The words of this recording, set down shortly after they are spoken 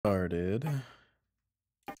Started.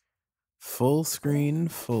 Full screened.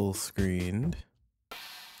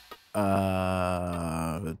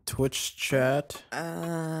 Twitch chat.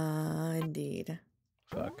 Indeed.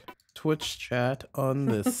 Fuck. Twitch chat on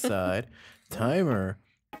this side. Timer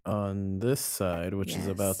on this side, which is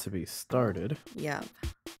about to be started. Yep.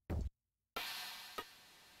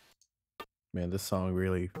 Man, this song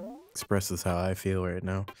really expresses how I feel right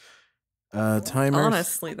now. Timer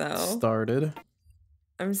honestly though started.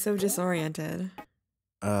 I'm so disoriented.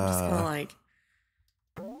 I'm just kind of like,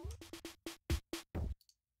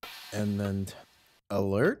 and then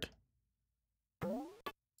alert.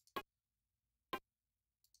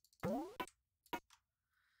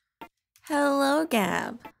 hello,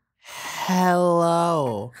 Gab.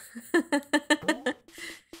 Hello.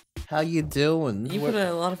 How you doing? You put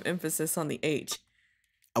a lot of emphasis on the H.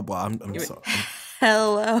 Oh, well, I'm sorry.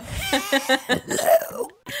 Hello. Hello.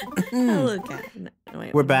 Hello, Gab. No,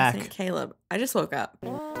 wait, we're back. Caleb. I just woke up.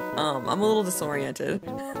 I'm a little disoriented.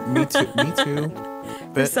 Me too.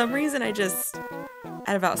 For some reason,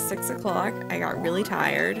 at about 6 o'clock, I got really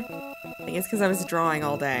tired. I think it's because I was drawing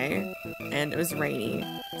all day, and it was rainy,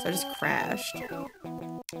 so I just crashed.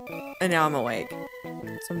 And now I'm awake,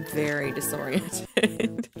 so I'm very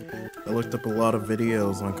disoriented. I looked up a lot of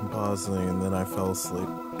videos on compositing, and then I fell asleep.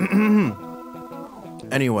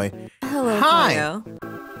 Anyway. Hello, hi! Mario.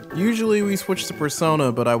 Usually we switch to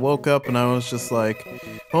Persona, but I woke up and I was just like,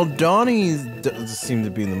 well, Donnie doesn't seem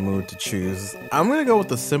to be in the mood to choose. I'm gonna go with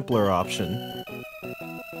the simpler option.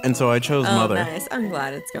 And so I chose Mother. Nice. I'm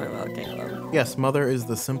glad it's going well, Caleb. Yes, Mother is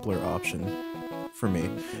the simpler option for me.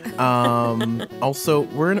 Also,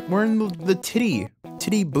 we're in the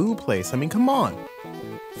titty boo place. I mean, come on.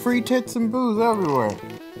 Free tits and booze everywhere.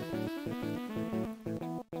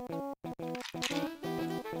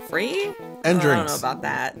 Free? And drinks. I don't know about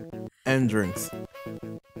that. And drinks.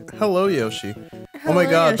 Hello, Yoshi. Hello, oh my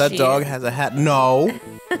god, Yoshi. that dog has a hat. No.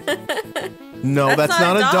 No, that's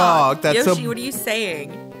not a dog. That's Yoshi, what are you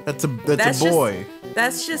saying? That's a boy.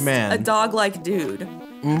 That's just Man. a dog-like dude.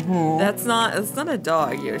 Mm-hmm. That's not a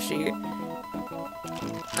dog, Yoshi.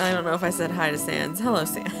 I don't know if I said hi to Sans. Hello,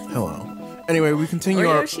 Sans. Hello. Anyway, we continue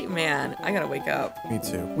Or our... Yoshi, man, I gotta wake up. Me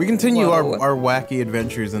too. We continue our Whoa. wacky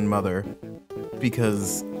adventures in Mother.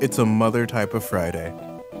 Because it's a Mother type of Friday.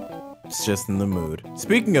 It's just in the mood.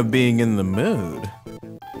 Speaking of being in the mood...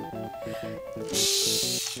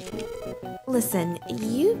 Listen,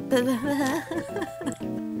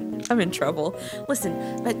 I'm in trouble. Listen,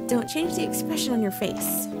 but don't change the expression on your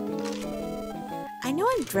face. I know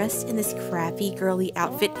I'm dressed in this crappy girly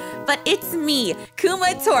outfit, but it's me,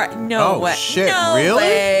 Kumatora. No way. Shit, no really?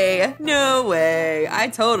 way. No way. I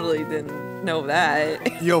totally didn't know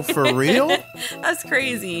that. Yo, for real? That's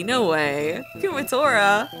crazy. No way.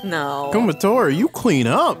 Kumatora? No. Kumatora, you clean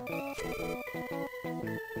up.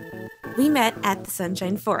 We met at the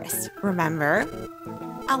Sunshine Forest, remember?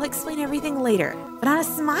 I'll explain everything later, but on a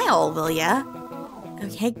smile, will ya?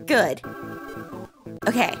 Okay, good.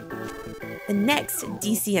 Okay, the next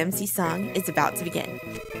DCMC song is about to begin.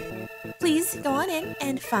 Please go on in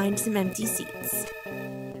and find some empty seats.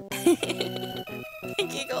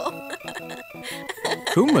 Giggle.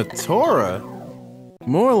 Kumatora?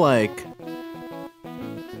 More like...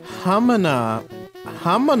 Hamanora?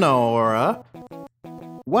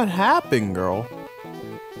 What happened, girl?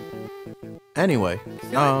 Anyway,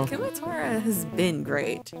 Kumatora has been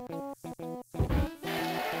great.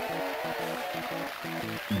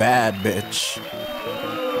 Bad bitch.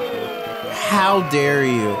 How dare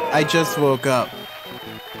you? I just woke up.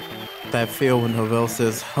 That feel when Novell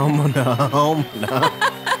says, homina.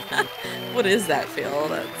 What is that feel?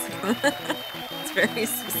 That's it's very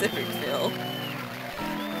specific feel.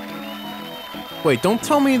 Wait, don't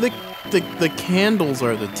tell me the candles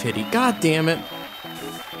are the titty. God damn it.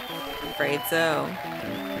 Afraid so.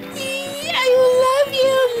 I love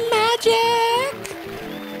you, Magic.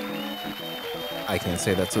 I can't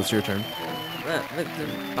say that, so it's your turn.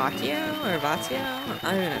 Bakio or Batio? I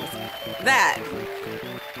don't know. That.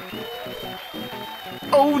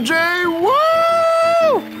 OJ, woo!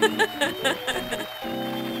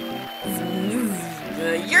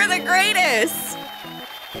 You're the greatest.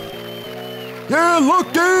 Yeah,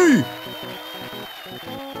 Lucky!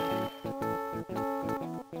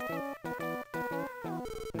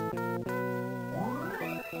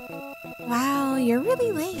 Wow, you're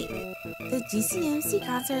really late. The DCMC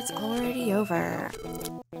concert's already over.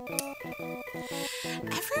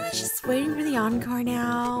 Everyone's just waiting for the encore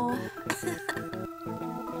now.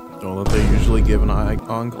 Don't let they usually give an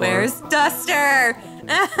encore. Where's Duster?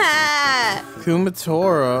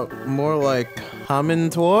 Kumatora, more like humming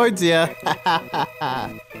towards ya.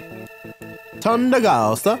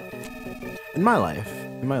 Tondagasa. In my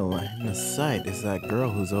line of sight is that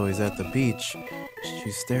girl who's always at the beach.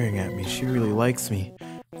 She's staring at me. She really likes me.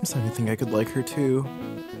 Is there anything I could like her too?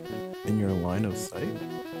 In your line of sight?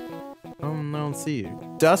 I don't see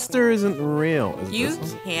you. Duster isn't real. Is You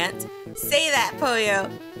this one? can't say that,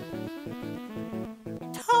 Poyo.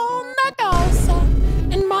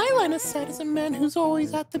 Tondagasa. In my line of sight is a man who's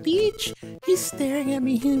always at the beach. He's staring at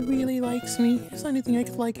me. He really likes me. Is there anything I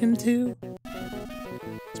could like him too?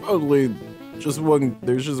 It's probably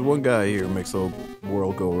there's just one guy here who makes the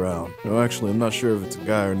world go round. No, actually, I'm not sure if it's a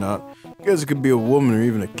guy or not. I guess it could be a woman or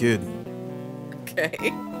even a kid.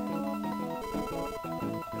 Okay.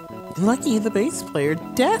 Lucky, the bass player,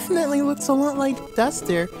 definitely looks a lot like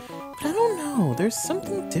Duster, but I don't know. There's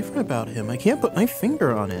something different about him. I can't put my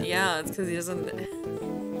finger on it. Yeah, it's because he doesn't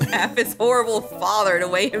have his horrible father to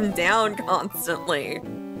weigh him down constantly.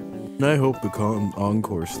 And I hope the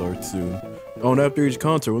encore starts soon. Oh, and after each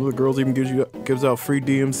concert, one of the girls even gives out free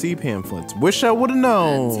DMC pamphlets. Wish I would've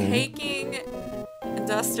known. Taking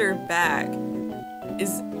Duster back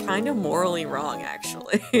is kind of morally wrong,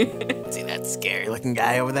 actually. See that scary looking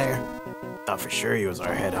guy over there? Thought for sure he was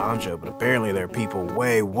our head honcho, but apparently there are people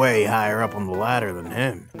way, way higher up on the ladder than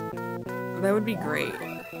him. That would be great.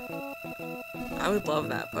 I would love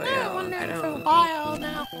that, but I wonder for a while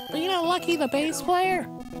now. But you know, Lucky, the bass player,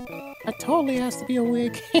 that totally has to be a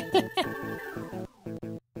wig. Ew,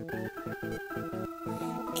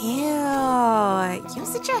 you have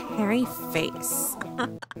such a hairy face.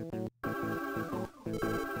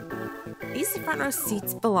 These front row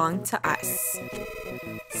seats belong to us.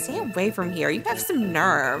 Stay away from here. You have some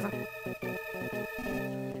nerve.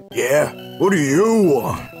 Yeah? What do you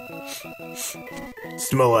want?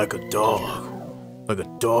 Smell like a dog. Like a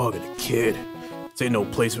dog and a kid. This ain't no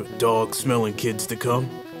place for dog-smelling kids to come.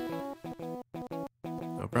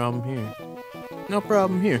 No problem here. No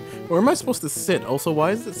problem here. Where am I supposed to sit? Also, why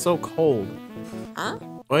is it so cold? Huh?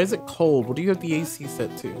 Why is it cold? What do you have the AC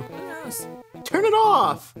set to? Who knows? Turn it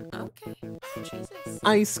off! Okay. Jesus.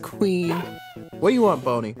 Ice Queen. What do you want,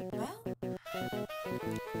 Boney? Well,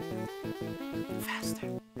 Faster.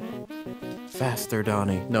 Faster,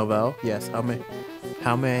 Donnie. Novell? Yes, how may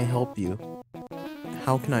I help you?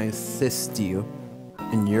 How can I assist you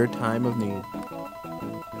in your time of need?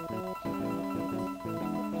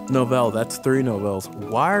 Novell, that's 3 Novells.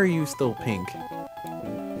 Why are you still pink?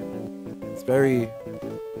 It's very...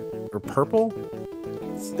 or purple?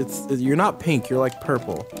 You're not pink, you're like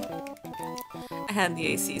purple. I had the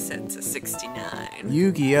AC set to 69.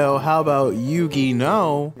 Yu-Gi-Oh! How about Yugi?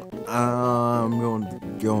 No. I'm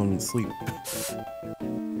going to sleep.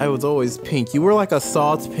 I was always pink. You were like a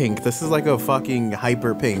soft pink. This is like a fucking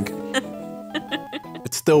hyper pink.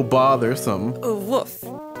 It's still bothersome. Oh, woof.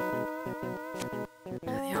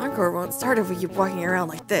 The encore won't start if we keep walking around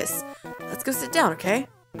like this. Let's go sit down, okay?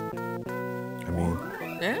 I mean,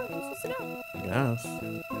 Yeah, let's go sit down. yes.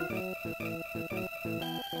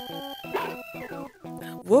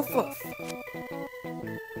 Woof, woof.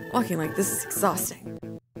 Walking like this is exhausting.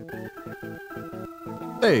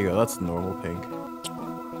 There you go. That's normal pink.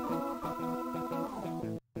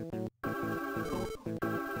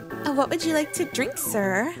 What would you like to drink,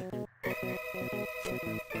 sir?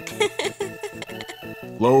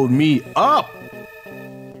 Load me up!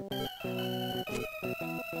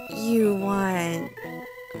 You want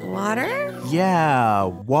water? Yeah,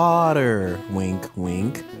 water. Wink,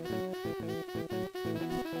 wink.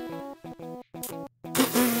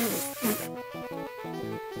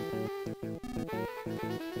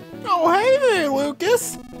 Oh, hey there,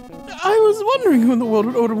 Lucas. I was wondering who in the world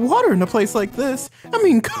would order water in a place like this. I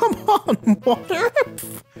mean, come on, water.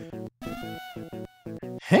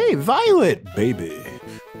 Hey, Violet, baby.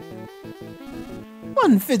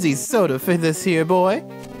 One fizzy soda for this here boy.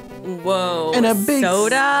 Whoa, And a big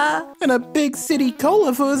soda? And a big city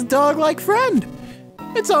cola for his dog-like friend.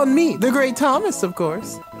 It's on me, the great Thomas, of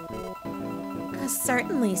course.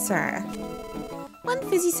 Certainly, sir. One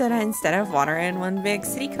fizzy soda instead of water and one big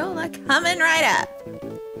city cola coming right up.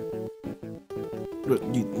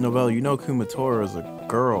 Novell, you know Kumatora is a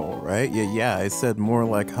girl, right? Yeah, I said more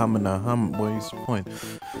like Hamana Hum. What is the point?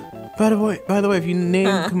 By the way, if you name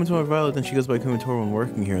Kumatora Violet, then she goes by Kumatora when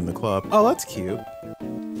working here in the club. Oh, that's cute.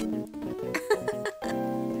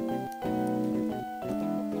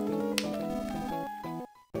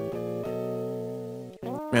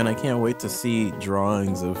 Man, I can't wait to see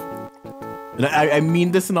drawings of... And I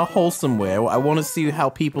mean this in a wholesome way. I want to see how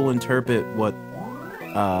people interpret what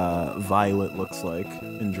Violet looks like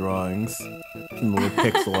in drawings. In the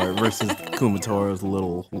pixel art versus Kumatora's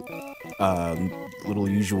little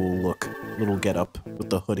usual look little getup with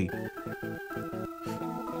the hoodie.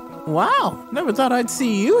 Wow, never thought I'd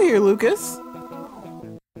see you here, Lucas.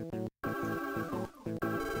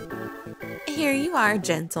 Here you are,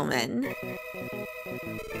 gentlemen.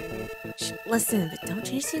 Shh, listen, but don't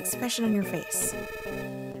change the expression on your face.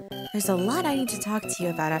 There's a lot I need to talk to you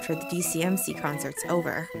about after the DCMC concert's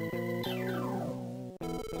over.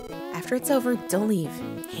 After it's over, don't leave.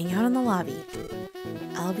 Hang out in the lobby.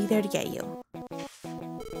 I'll be there to get you.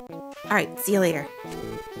 Alright, see you later.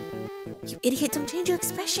 You idiot, don't change your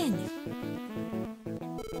expression.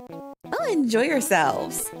 Oh, enjoy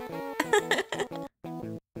yourselves.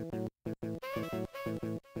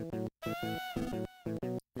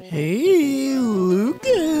 Hey,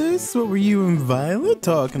 Lucas, what were you and Violet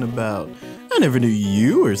talking about? I never knew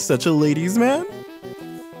you were such a ladies' man.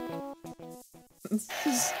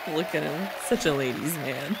 Just look at him. Such a ladies'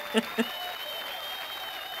 man.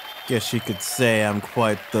 Guess you could say I'm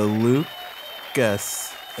quite the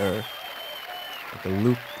Lucas. Like a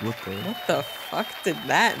looker. What the fuck did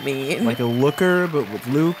that mean? Like a looker, but with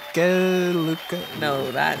Luca.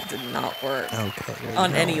 No, that did not work. Okay. there you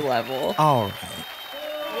On go. any level. All right.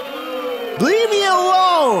 Leave me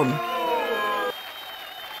alone!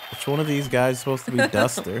 Which one of these guys is supposed to be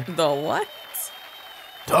Duster? The what?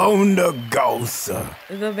 Tonda Gosa.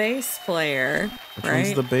 The bass player, Which right?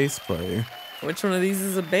 one's the bass player? Which one of these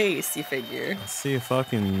is a bass, you figure? Let's see if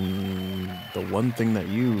fucking the one thing that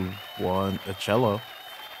you want, a cello.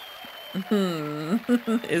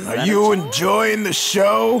 Is Are that you a cello? enjoying the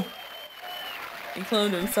show? He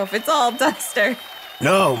cloned himself. It's all Duster.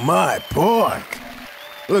 No, my pork.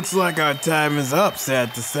 Looks like our time is up,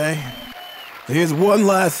 sad to say. So here's one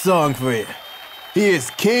last song for you. Here's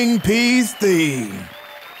King P's theme.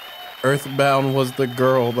 Earthbound was the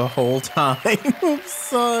girl the whole time. I'm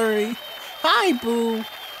sorry. Hi, boo.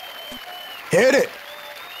 Hit it.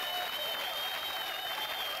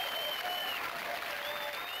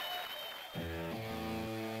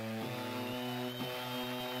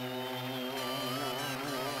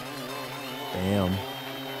 Damn.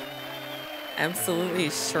 Absolutely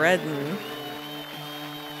shredding.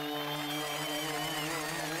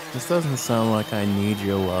 This doesn't sound like I need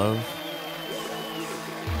your love.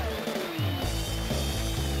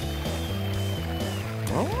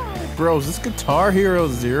 Alright, bro, is this Guitar Hero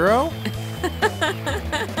Zero?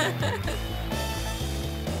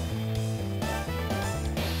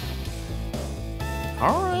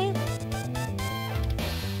 Alright.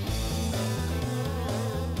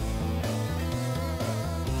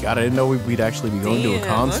 God, I didn't know we'd actually be going to a Damn,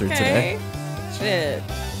 concert okay. today. Shit.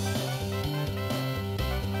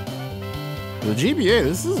 The GBA,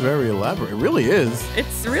 this is very elaborate. It really is.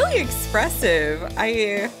 It's really expressive.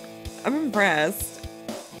 I'm impressed.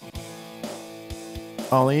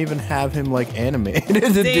 I'll even have him like animated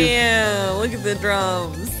to do. Damn, look at the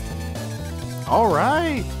drums. All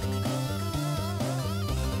right.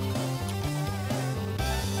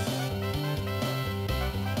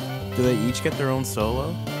 Do they each get their own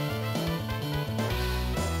solo?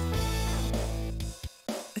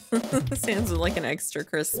 Sounds like an extra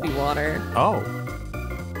crispy water. Oh.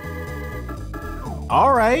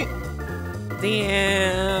 All right.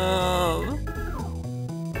 Damn.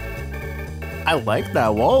 I like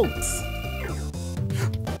that waltz.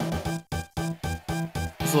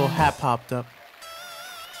 His little hat popped up.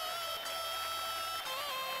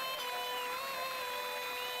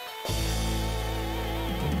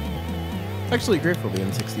 Actually grateful the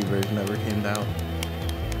N60 version never came out.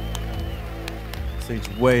 It's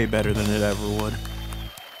way better than it ever would.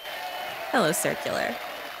 Hello, Circular.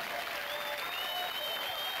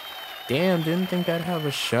 Damn, didn't think I'd have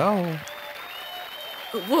a show.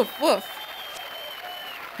 Woof, woof.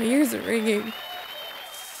 My ears are ringing.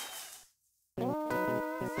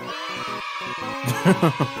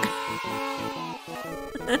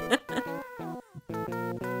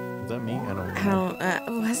 Is that me? I don't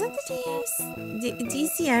know. Wasn't the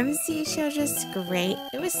DCMC show just great?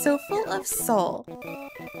 It was so full of soul.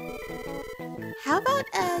 How about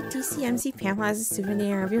a DCMC pamphlet as a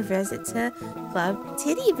souvenir of your visit to Club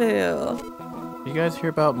Titty Boo? You guys hear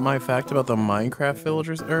about my fact about the Minecraft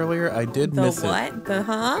villagers earlier? I did The miss it. what? The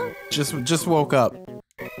huh? Just woke up.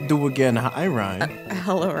 Do again. Hi, Ryan.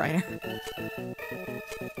 Hello, Ryan.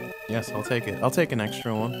 Yes, I'll take it. I'll take an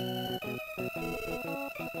extra one.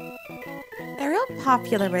 They're real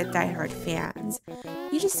popular with diehard fans.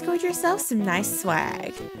 You just scored yourself some nice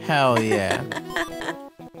swag. Hell yeah.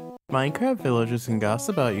 Minecraft villagers can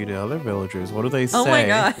gossip about you to other villagers. What do they say? Oh my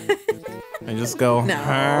god. I just go, No.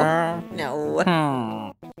 "Huh?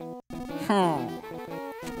 No.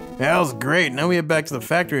 That was great. Now we head back to the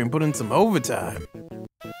factory and put in some overtime.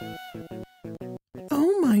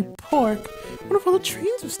 my pork. What if all the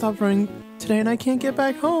trains have stopped running today and I can't get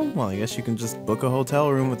back home? Well, I guess you can just book a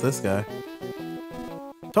hotel room with this guy.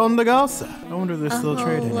 Tondagasa. I wonder if they're still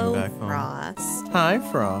trading Hello, back home. Frost. Hi,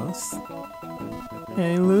 Frost.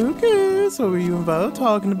 Hey, Lucas. What were you and Violet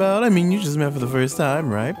talking about? I mean, you just met for the first time,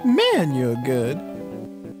 right? Man, you're good.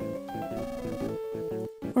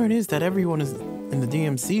 Word is that everyone in the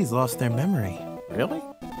DMC's lost their memory. Really?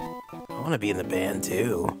 I want to be in the band,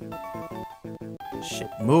 too. Shit,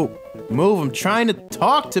 move. Move, I'm trying to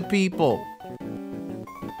talk to people.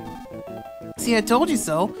 See, I told you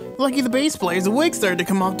so. Lucky the bass player's wig started to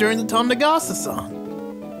come off during the Tom Nagasa song.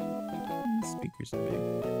 These speakers are big.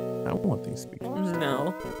 I want these speakers.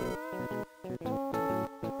 No.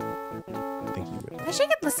 I think you would. I wish I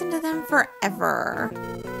could listen to them forever.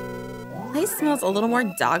 The place smells a little more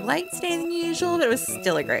dog-like today than usual, but it was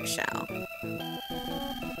still a great show.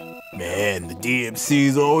 Man, the DMC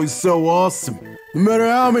is always so awesome. No matter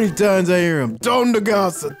how many times I hear him. Tom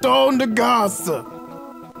Nagasa, Tom Nagasa.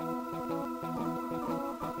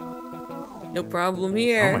 No problem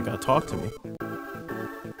here. Oh my god, talk to me.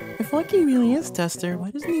 If Lucky really is Duster,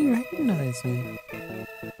 why doesn't he recognize me?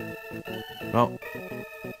 Well,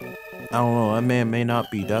 I don't know, that man may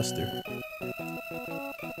not be Duster.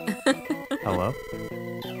 Hello?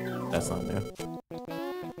 That's not new.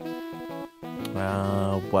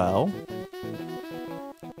 Well.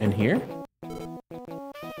 In here?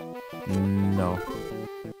 No.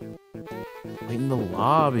 Wait in the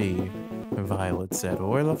lobby, Violet said.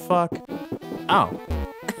 Where the fuck? Oh.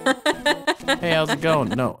 Hey, how's it going?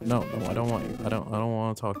 No, I don't want you. I don't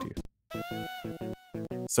want to talk to you.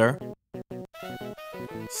 Sir?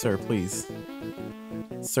 Sir, please.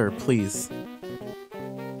 Sir, please.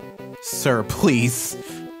 Sir, please.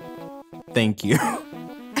 Thank you.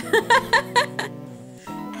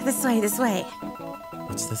 This way, this way.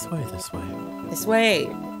 What's this way, this way? This way.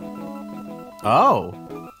 Oh.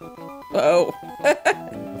 Oh.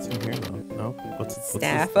 What's in here, though? No? What's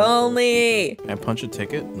Staff this? only. Can I punch a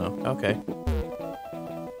ticket? No. Okay.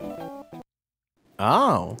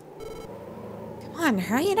 Oh. Come on,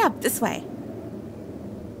 hurry it up. This way.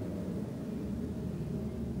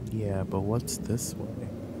 Yeah, but what's this way?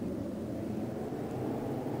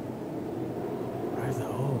 What are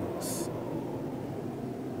those?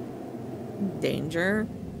 Danger.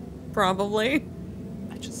 Probably.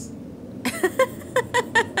 I just...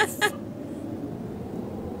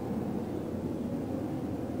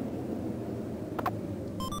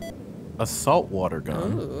 A saltwater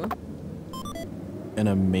gun. Ooh. And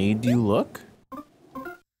a made you look?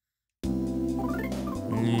 Yeah,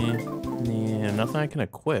 nothing I can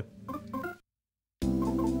equip.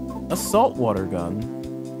 A saltwater gun.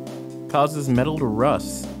 Causes metal to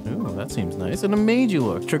rust. Ooh, that seems nice. And a made you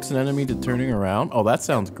look. Tricks an enemy to turning around. Oh, that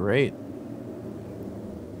sounds great.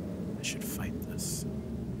 I should fight this.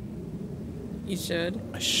 You should.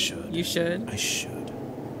 I should. You should. I should.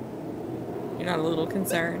 You're not a little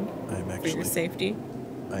concerned I'm for actually... your safety?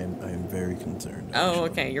 I am very concerned. Oh, actually.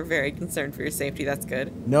 okay. You're very concerned for your safety. That's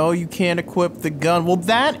good. No, you can't equip the gun. Well,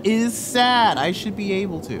 that is sad. I should be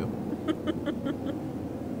able to.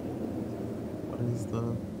 What is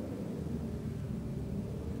the...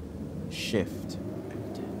 Shift.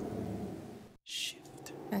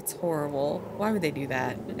 Shift. That's horrible. Why would they do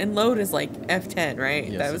that? And load is like F10, right?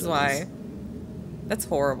 Yes, That was it why. is. That's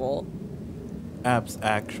horrible. App's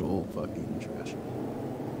actual fucking trash.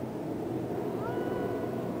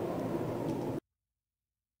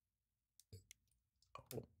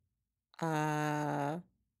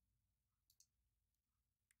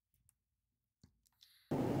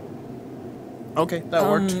 Okay, that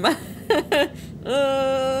worked.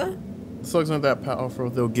 Slugs aren't that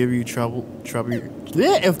powerful. They'll give you trouble.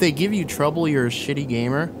 If they give you trouble, you're a shitty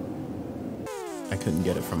gamer. I couldn't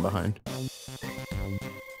get it from behind.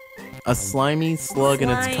 A slimy slug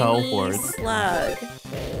and its cohorts. Slug.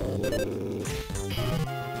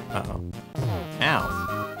 Uh-oh.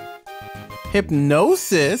 Ow.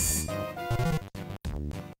 Hypnosis?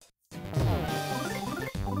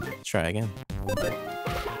 Try again.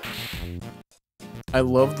 I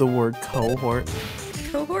love the word cohort.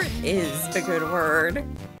 Cohort is a good word.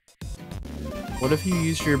 What if you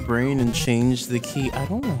use your brain and change the key? I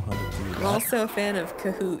don't know how to do that. I'm also a fan of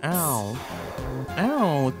Kahoots. Ow.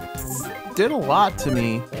 Ow. It did a lot to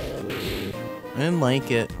me. I didn't like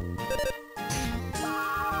it.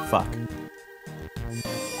 Fuck.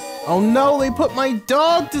 Oh no, they put my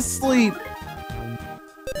dog to sleep!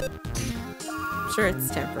 I'm sure it's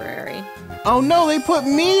temporary. Oh no, they put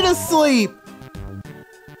me to sleep!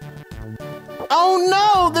 Oh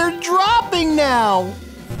no, they're dropping now!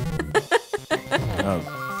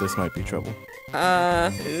 Oh, this might be trouble.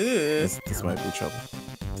 This might be trouble.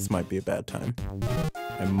 This might be a bad time.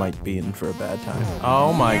 I might be in for a bad time.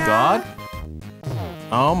 Oh my god.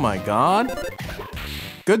 Oh my god.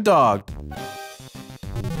 Good dog.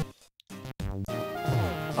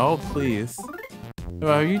 Oh, please.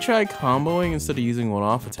 Have you tried comboing instead of using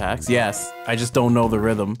one-off attacks? Yes, I just don't know the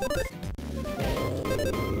rhythm.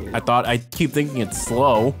 I keep thinking it's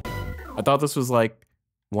slow. I thought this was like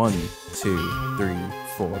 1, 2, 3,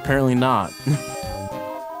 4. Apparently not.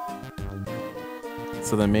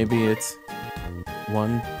 So then maybe it's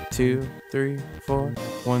 1, 2, 3, 4.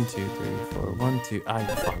 1, 2, 3, 4. 1, 2.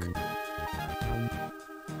 Fuck.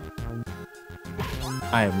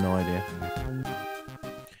 I have no idea.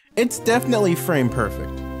 It's definitely frame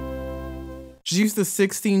perfect. Just use the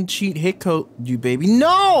 16 cheat hit code, you baby.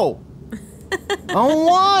 No! I don't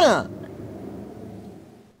wanna!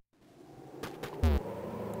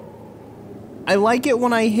 I like it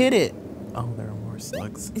when I hit it. Oh, there are more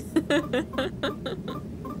slugs.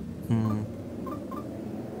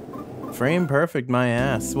 Frame perfect, my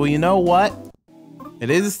ass. Well, you know what? It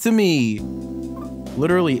is to me.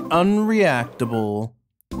 Literally unreactable.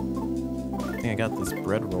 I think I got this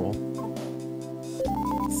bread roll.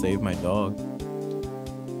 Save my dog.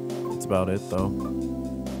 That's about it, though.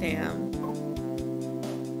 Damn.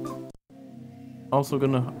 Also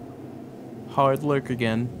gonna hard lurk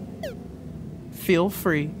again. Feel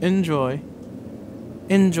free. Enjoy.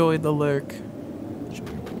 Enjoy the lurk.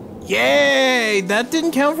 Yay! That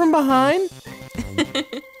didn't count from behind?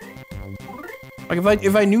 Like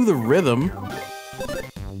if I knew the rhythm.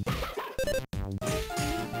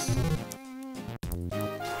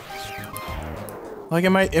 Like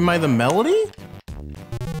am I the melody?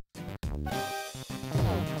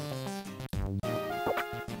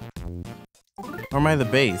 Or am I the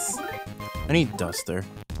bass? I need Duster.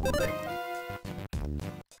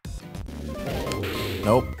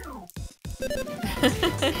 Nope.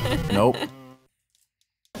 Nope.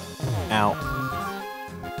 Ow.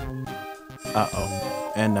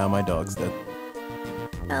 Uh-oh. And now my dog's dead.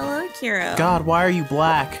 Hello, Kiro. God, why are you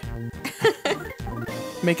black?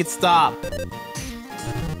 Make it stop.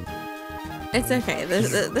 It's okay.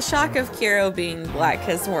 The shock of Kiro being black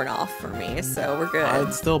has worn off for me, so we're good.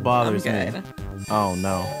 It still bothers I'm me. good. Oh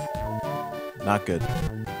no. Not good.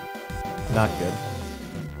 Not good.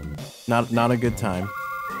 Not a good time.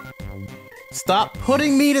 Stop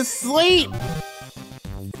putting me to sleep!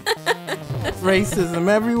 Racism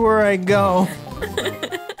everywhere I go.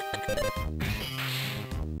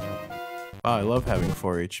 Oh, I love having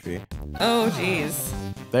 4 HP. Oh, jeez.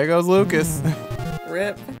 There goes Lucas.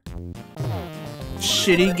 Rip.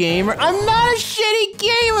 Shitty gamer. I'm not a shitty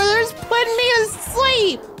gamer! There's putting me to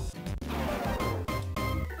sleep!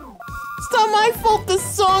 It's not my fault this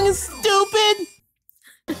song is stupid!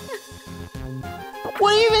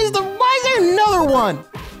 What even is why is there another one?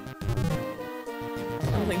 I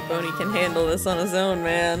don't think Boney can handle this on his own,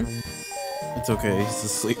 man. It's okay, he's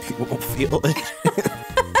asleep, he won't feel it.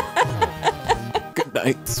 Good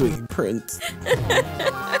night, sweet prince.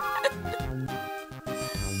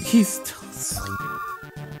 He's still asleep.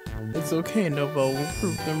 It's okay, Novo, we'll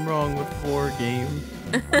prove them wrong with War Game.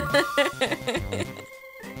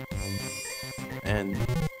 And...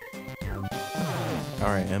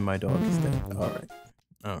 Alright, and my dog is dead. Alright.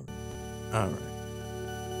 Alright. Alright.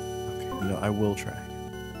 Okay, I will try.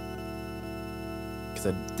 Because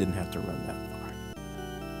I didn't have to run that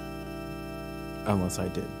far. Unless I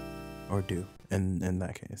did. Or do, in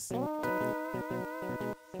that case.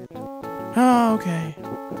 Oh, okay.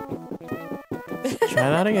 Try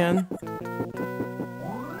that again.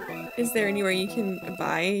 Is there anywhere you can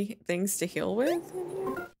buy things to heal with in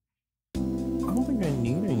here? I don't think I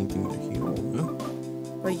need anything to heal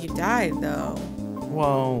with. But you died, though.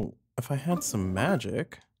 Well, if I had some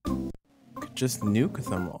magic, I could just nuke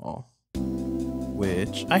them all.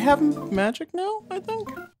 Which, I have magic now, I think?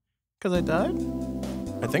 Because I died?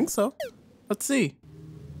 I think so. Let's see.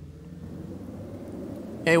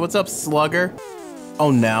 Hey, what's up, Slugger?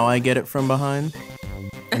 Oh, now I get it from behind?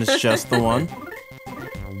 And it's just the one?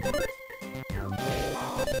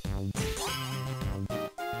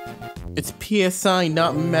 It's PSI,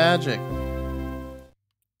 not magic.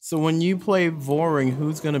 So when you play Voring,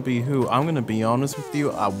 who's gonna be who? I'm gonna be honest with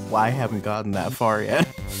you, I haven't gotten that far yet.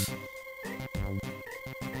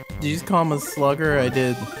 Did you just call him a slugger? I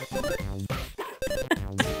did.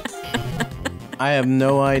 I have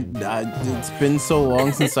no idea. It's been so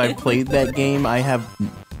long since I played that game, I have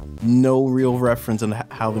no real reference on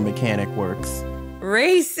how the mechanic works.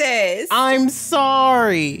 Racist! I'm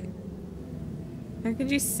sorry! How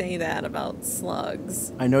could you say that about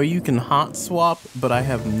slugs? I know you can hot swap, but I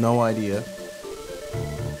have no idea.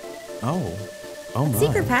 Oh. Oh my.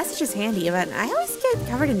 Secret passage is handy, but I always get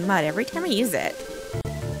covered in mud every time I use it.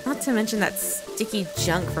 Not to mention that sticky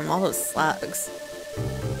junk from all those slugs.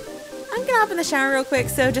 I'm gonna hop in the shower real quick,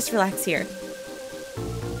 so just relax here.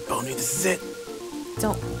 Boney, this is it.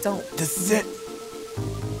 Don't. This is it.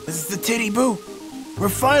 This is the titty boo. We're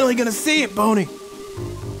finally gonna see it, Boney.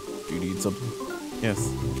 Do you need something?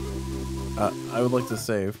 Yes. I would like to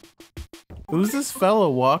save. Who's this fella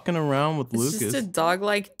walking around with It's Lucas? just a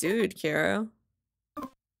dog-like dude, Kiro.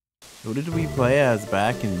 Who did we play as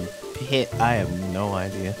back in Pit? I have no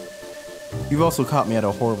idea. You've also caught me at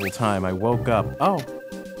a horrible time. I woke up. Oh.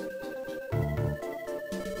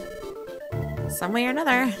 Some way or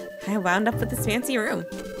another, I wound up with this fancy room.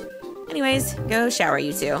 Anyways, go shower,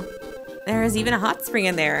 you two. There's even a hot spring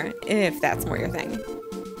in there, if that's more your thing.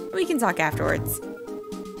 We can talk afterwards.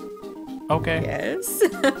 Okay. Yes?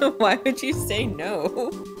 Why would you say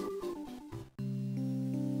no?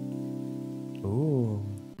 Ooh.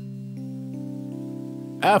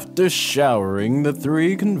 After showering, the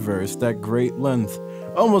three conversed at great length,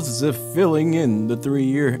 almost as if filling in the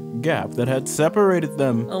 3-year gap that had separated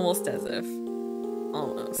them. Almost as if.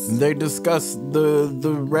 Almost. They discussed the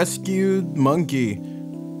rescued monkey.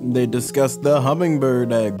 They discussed the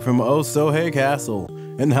hummingbird egg from Osohe Castle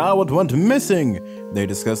and how it went missing. They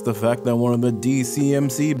discussed the fact that one of the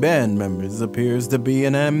DCMC band members appears to be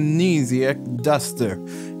an amnesiac duster,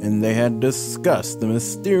 and they had discussed the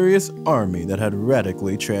mysterious army that had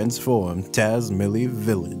radically transformed Tazmily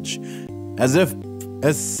Village. As if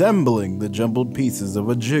assembling the jumbled pieces of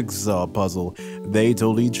a jigsaw puzzle, they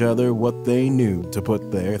told each other what they knew to put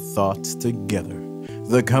their thoughts together.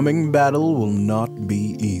 The coming battle will not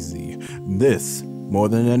be easy. This, more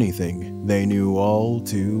than anything, they knew all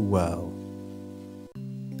too well.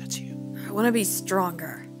 That's you. I want to be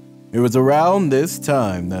stronger. It was around this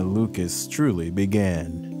time that Lucas truly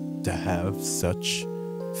began to have such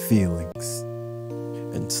feelings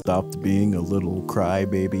and stopped being a little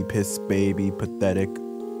crybaby, piss baby, pathetic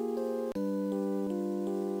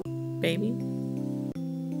Baby?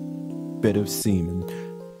 bit of semen.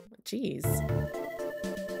 Jeez.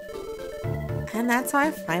 And that's how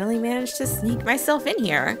I finally managed to sneak myself in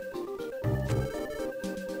here.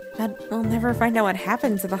 But we'll never find out what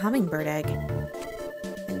happened to the hummingbird egg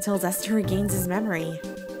until Duster regains his memory.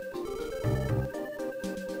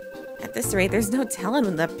 At this rate, there's no telling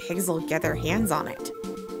when the pigs will get their hands on it.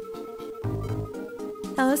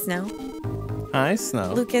 Hello, Snow. Hi,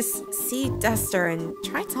 Snow. Lucas, see Duster and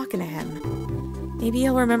try talking to him. Maybe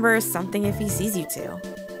he'll remember something if he sees you two.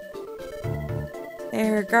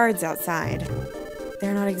 There are guards outside.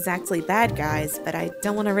 They're not exactly bad guys, but I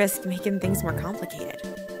don't want to risk making things more complicated.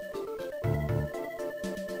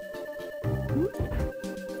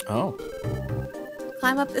 Oh.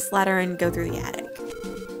 Climb up this ladder and go through the attic.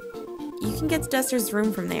 You can get to Duster's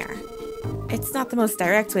room from there. It's not the most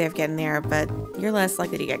direct way of getting there, but you're less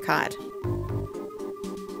likely to get caught.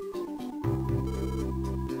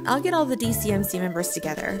 I'll get all the DCMC members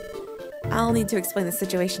together. I'll need to explain the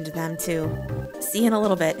situation to them, too. See you in a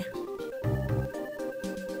little bit.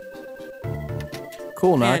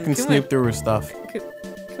 Cool, now I Man, can snoop through her stuff.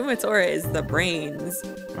 Kumatora is the brains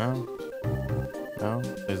Oh. Oh,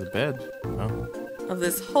 there's a bed. Oh. of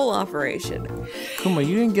this whole operation. Kuma,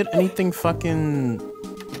 you didn't get anything fucking...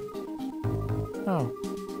 Oh.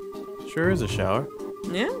 Sure is a shower.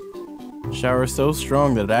 Yeah? Shower so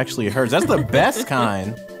strong that it actually hurts. That's the best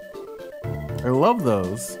kind. I love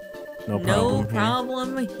those. No No problem here.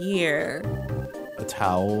 problem here. A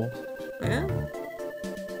towel. Yeah?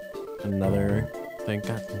 Another thing.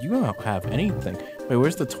 God, you don't have anything. Wait,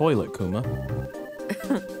 where's the toilet, Kuma?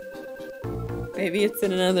 Maybe it's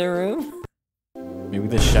in another room. Maybe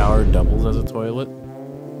the shower doubles as a toilet?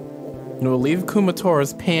 No, leave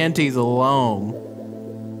Kumatora's panties alone.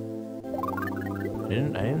 I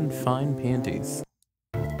didn't find panties.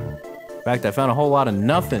 In fact, I found a whole lot of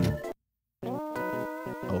nothing.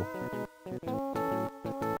 Oh.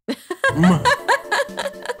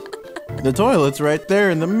 The toilet's right there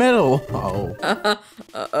in the middle. Oh.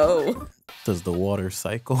 Uh-oh. Does the water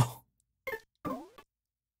cycle?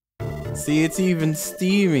 See, it's even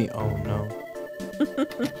steamy. Oh no. You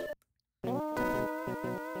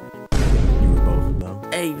were both of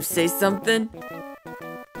them. Hey, you say something?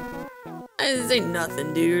 I didn't say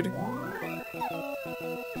nothing, dude.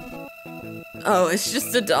 Oh, it's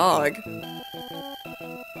just a dog.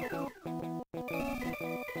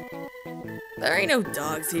 There ain't no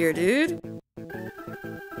dogs here, dude.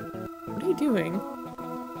 What are you doing?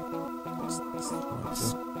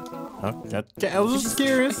 Okay, I was just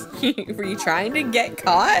curious. Were you trying to get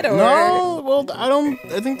caught, or? No, well,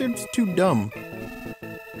 I think they're just too dumb.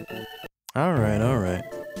 Alright, alright.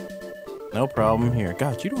 No problem here.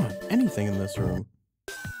 God, you don't have anything in this room.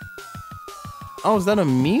 Oh, is that a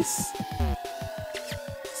Mies?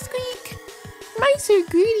 Squeak! Mice are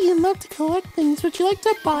greedy and love to collect things. Would you like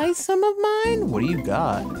to buy some of mine? What do you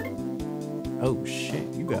got? Oh shit,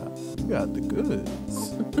 you got the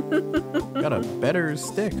goods. Got a better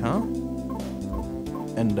stick, huh?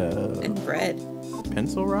 And bread.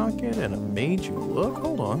 pencil rocket and a made you look.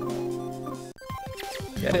 Hold on.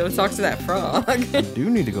 Gotta go talk to that frog. I do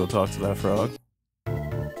need to go talk to that frog.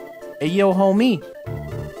 Hey yo, homie.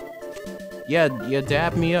 Yeah,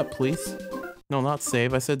 dab me up, please. No, not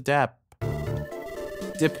save. I said dab.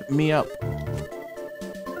 Dip me up.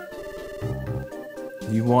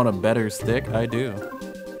 You want a better stick? I do.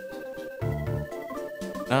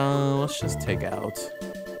 Let's just take out.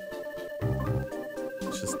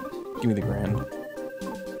 Let's just give me the grand.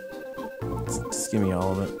 Just give me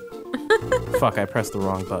all of it. Fuck, I pressed the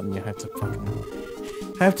wrong button. You have to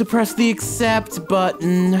I have to press the accept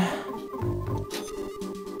button.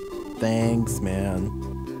 Thanks, man.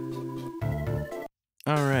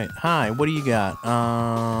 Alright, hi, what do you got?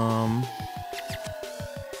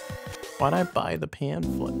 Why'd I buy the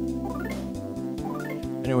pamphlet?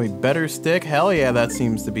 Anyway, better stick? Hell yeah, that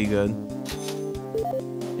seems to be good.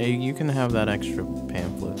 Hey, you can have that extra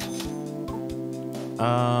pamphlet.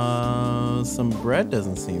 Some bread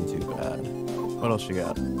doesn't seem too bad. What else you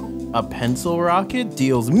got? A pencil rocket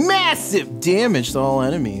deals massive damage to all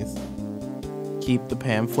enemies. Keep the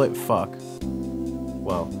pamphlet? Fuck.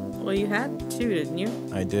 Well. Well, you had 2, didn't you?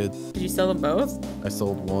 I did. Did you sell them both? I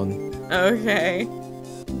sold 1. Okay.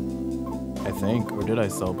 I think. Or did I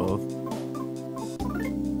sell both?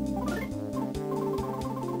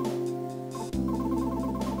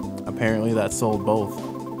 Apparently that sold both.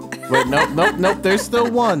 Wait, nope. There's still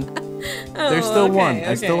 1. There's still 1.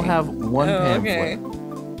 I still have 1 pamphlet. Okay.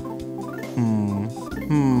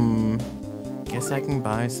 Guess I can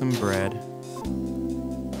buy some bread.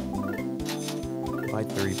 Buy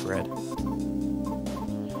 3 bread.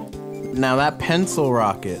 Now that pencil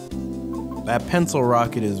rocket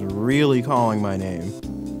is really calling my name.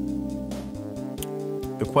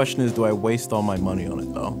 The question is, do I waste all my money on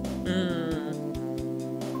it though?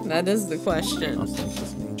 That is the question. I'll think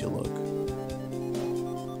this made you look.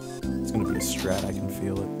 It's gonna be a strat, I can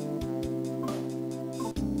feel it.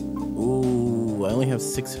 Ooh, I only have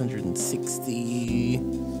 660.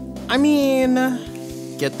 I mean,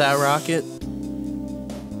 get that rocket.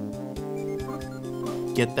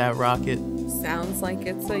 Get that rocket. Sounds like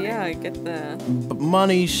it's a, yeah, get the...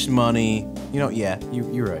 Money shmoney. You know, yeah,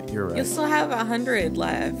 you're right, you're right. You still have 100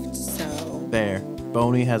 left, so... There.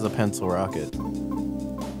 Boney has a pencil rocket.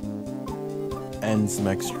 And some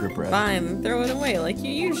extra bread. Fine, throw it away like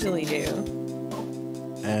you usually do.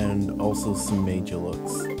 And also some major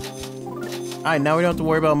looks. Alright, now we don't have to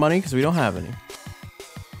worry about money because we don't have any.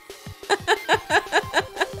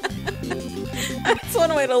 That's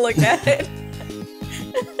one way to look at it.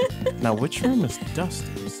 Now, which room is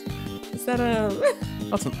Duster's? Is that a...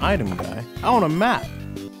 That's an item guy. I want a map.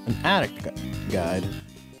 An attic guide.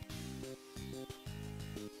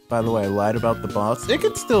 By the way, I lied about the boss. It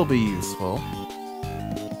could still be useful.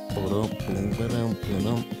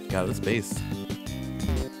 Got this base.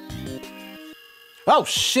 Oh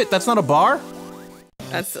shit, that's not a bar?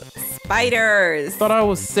 That's spiders. Thought I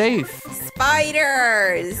was safe.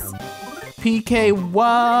 Spiders. PK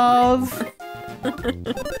WOV.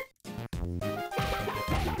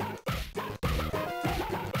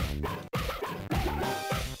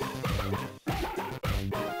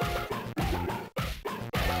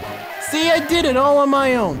 See, I did it all on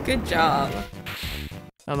my own. Good job.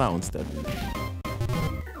 Oh, that one's dead.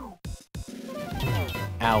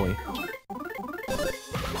 Owie.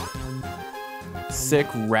 Sick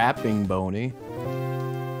rapping, Boney.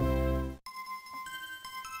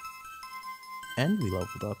 And we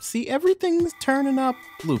leveled up. See, everything's turning up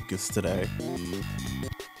Lucas today.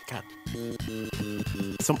 God.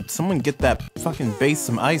 Someone get that fucking base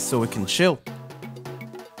some ice so it can chill.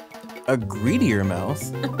 A greedier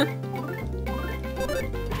mouse.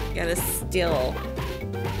 Gotta steal.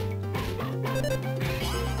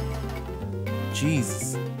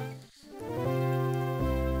 Jesus.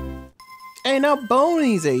 Hey, now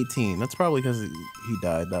Boney's 18. That's probably because he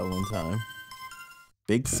died that one time.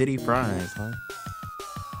 Big city fries, huh?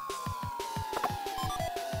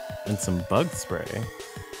 And some bug spray.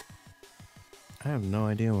 I have no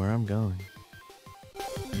idea where I'm going.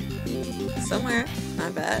 Somewhere, I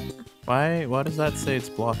bet. Why does that say it's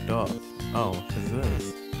blocked off? Oh, because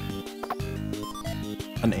this.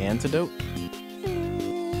 An antidote?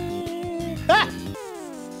 Ah!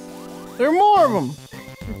 There are more of them!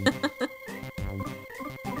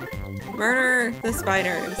 Murder the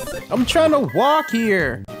spiders. I'm trying to walk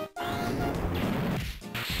here.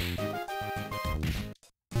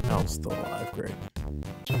 Owl's still alive, great.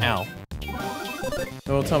 Ow.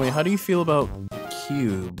 Well, tell me, how do you feel about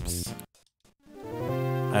cubes?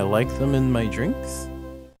 I like them in my drinks?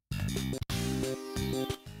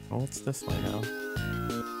 Oh, what's this one now?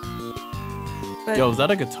 But Yo, is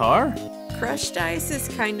that a guitar? crushed ice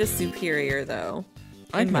is kind of superior, though,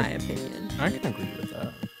 in my opinion. I can agree with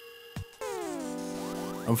that.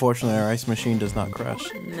 Unfortunately, our ice machine does not crush.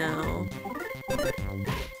 No.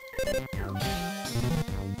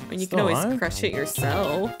 And you Still can always alive? crush it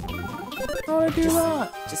yourself. How do I do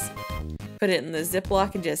that? Just put it in the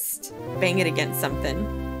Ziploc and just bang it against something.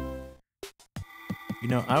 You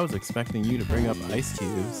know, I was expecting you to bring up ice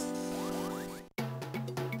cubes.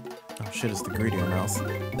 Oh shit, it's the greedier mouse.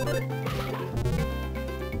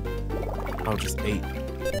 Oh, just 8.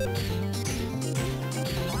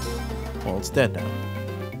 Well, it's dead now.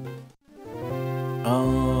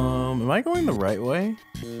 Am I going the right way?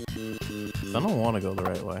 'Cause I don't want to go the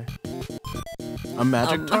right way. A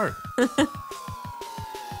magic tart.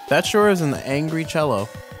 That sure is an angry cello.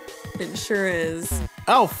 It sure is.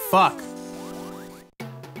 Oh, fuck.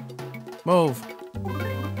 Move.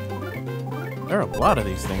 There are a lot of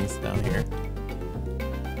these things down here.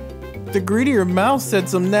 The greedier mouse said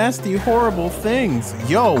some nasty, horrible things.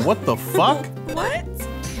 Yo, what the fuck? What?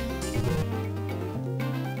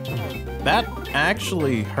 That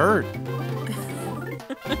actually hurt.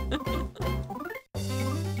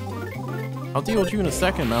 I'll deal with you in a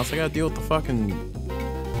second, mouse. I gotta deal with the fucking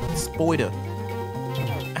spoiler.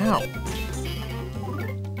 Ow.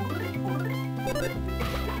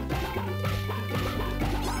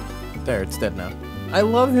 There, it's dead now. I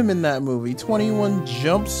love him in that movie, 21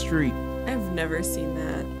 Jump Street. I've never seen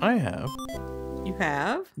that. I have. You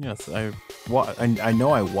have? Yes, I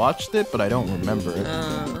know I watched it, but I don't remember it.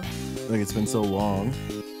 Like, it's been so long.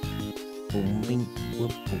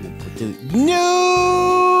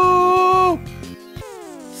 No!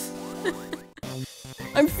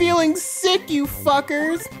 I'm feeling sick, you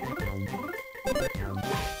fuckers!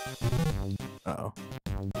 Uh-oh.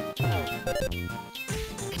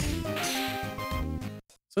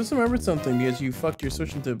 So I just remembered something because you fucked your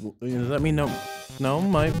Switch into... Does that mean no... No,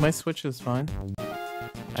 my Switch is fine.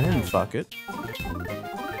 I didn't fuck it.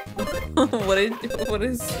 What?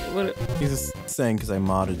 He's just saying because I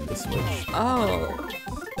modded the Switch. Oh.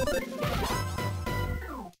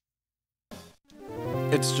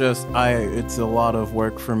 It's just, it's a lot of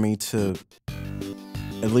work for me to...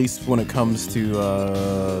 At least when it comes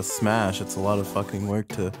to Smash, it's a lot of fucking work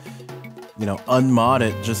to, you know, unmod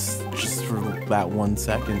it just for that 1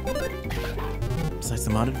 second. Besides,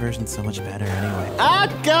 the modded version's so much better anyway. Ah,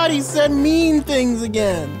 God, he said mean things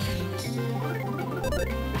again!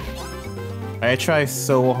 I try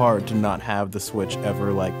so hard to not have the Switch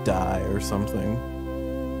ever, like, die or something.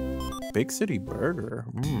 Big City Burger.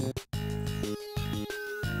 What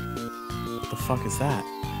the fuck is that?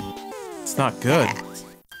 It's not good.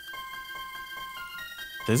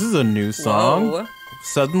 This is a new song? Whoa.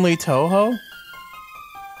 Suddenly Toho?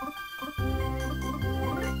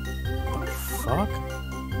 The fuck?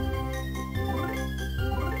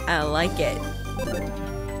 I like it.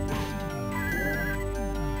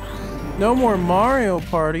 No more Mario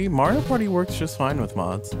Party. Mario Party works just fine with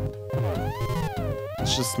mods.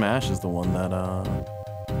 It's just Smash is the one that,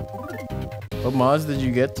 What mods did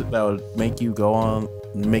you get that would make you go on,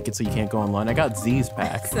 make it so you can't go online? I got Z's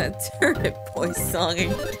pack. It's that Turnip Boy song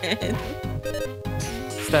again.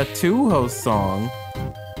 It's that two-host song.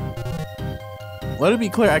 Let it be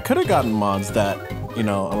clear, I could have gotten mods that, you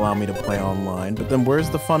know, allow me to play online, but then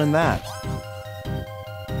where's the fun in that?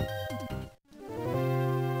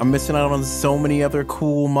 I'm missing out on so many other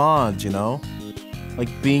cool mods, you know? Like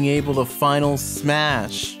being able to final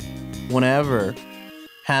smash whenever,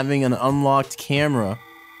 having an unlocked camera,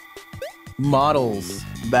 models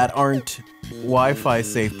that aren't Wi-Fi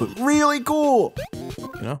safe but really cool,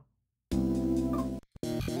 you know?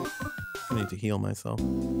 I need to heal myself.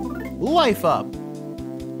 Life up!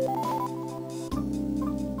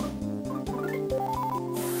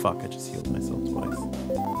 Fuck, I just healed myself twice.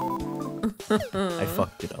 I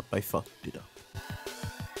fucked it up.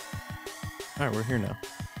 Alright, we're here now.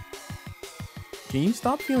 Can you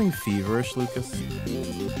stop feeling feverish, Lucas?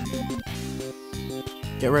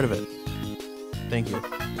 Get rid of it. Thank you.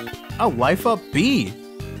 Oh, Life Up B!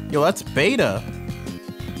 Yo, that's beta!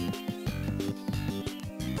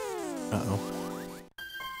 Uh-oh.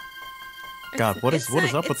 God, what is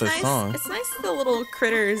up with this song? It's nice that the little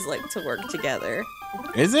critters like to work together.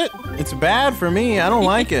 Is it? It's bad for me. I don't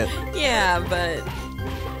like it. Yeah, but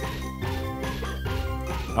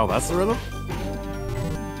Oh, that's the rhythm?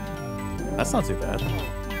 That's not too bad.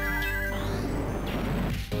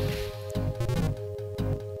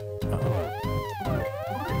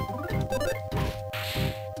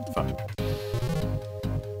 Fuck.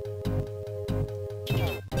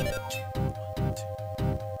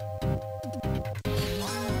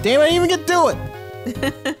 Damn, I didn't even get to do it!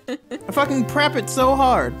 I fucking prep it so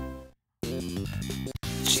hard.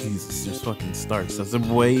 Jesus, there's fucking starts. Does it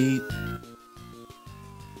wait?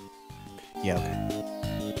 Yeah, okay.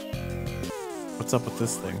 What's up with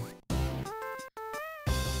this thing?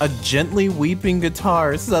 A gently weeping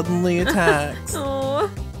guitar suddenly attacks. Oh.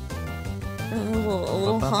 A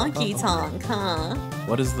little honky tonk, huh?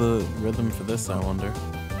 What is the rhythm for this, I wonder?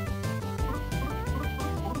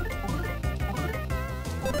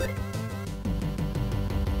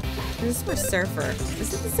 This is for Surfer.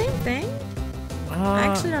 Is it the same thing? I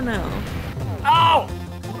actually don't know. Ow!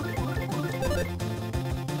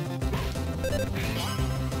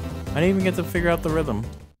 I didn't even get to figure out the rhythm.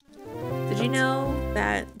 Did you know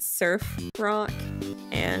that surf rock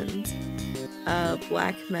and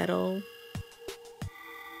black metal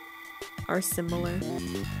are similar?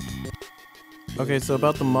 Okay, so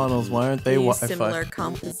about the models, why aren't they They use Wi-Fi? similar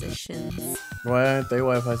compositions. Why aren't they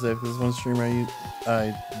Wi-Fi safe? Because one streamer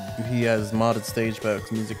he has modded stage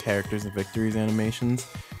packs, music characters, and victories animations.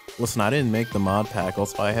 Listen, I didn't make the mod pack,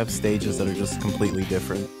 also I have stages that are just completely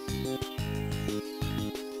different.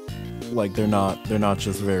 Like they're not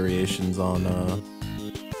just variations on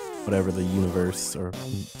whatever the universe or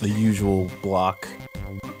the usual block,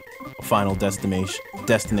 final destination,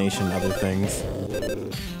 other things.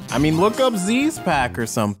 I mean, look up Z's pack or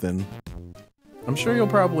something. I'm sure you'll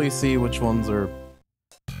probably see which ones are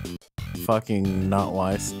fucking not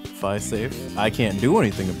Wi-Fi safe. I can't do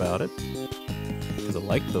anything about it because I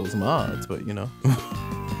like those mods, but you know,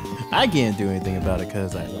 I can't do anything about it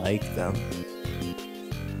because I like them.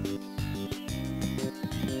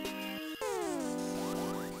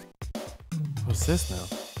 What's this now?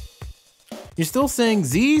 You're still saying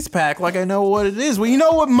Z's pack like I know what it is. Well, you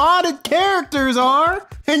know what modded characters are,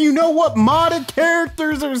 and you know what modded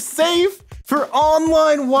characters are safe for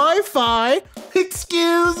online Wi-Fi.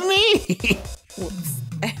 Excuse me. Whoops.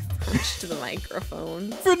 I pushed the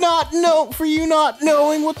microphone. For you not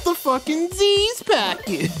knowing what the fucking Z's pack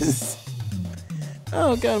is.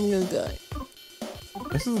 Oh god, I'm gonna die.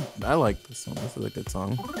 I like this song. This is a good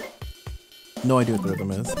song. No idea what the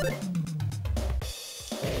rhythm is.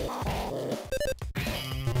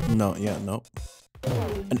 No, yeah, nope.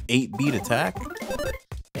 An 8-beat attack?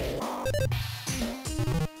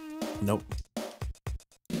 Nope.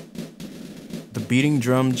 The beating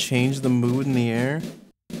drum changed the mood in the air?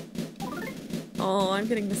 Oh, I'm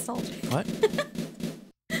getting nostalgic. What?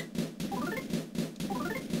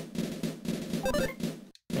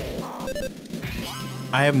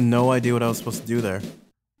 I have no idea what I was supposed to do there.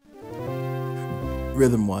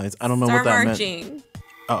 Rhythm-wise, I don't know what that marching. meant.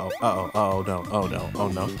 Oh no, oh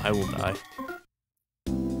no, I will die.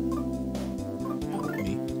 Help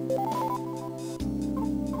me.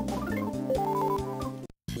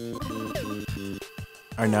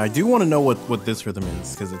 Alright, now I do want to know what this rhythm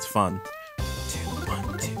is, because it's fun. 2,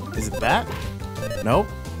 1, 2. Is it that? Nope.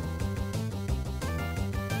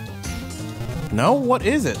 No? What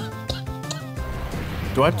is it?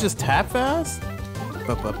 Do I have to just tap fast?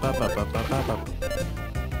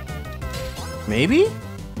 Maybe?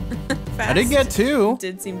 I did get 2.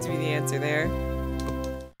 Did seem to be the answer there.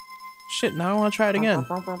 Shit, now I want to try it again.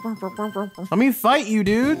 Let me fight you,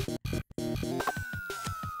 dude.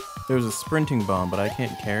 There's a sprinting bomb, but I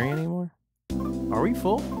can't carry anymore. Are we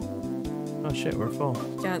full? Oh shit, we're full.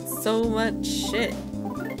 Got so much shit.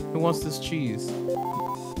 Who wants this cheese?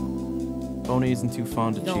 Boney isn't too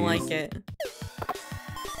fond of cheese. Don't like it.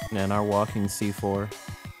 And our walking C4.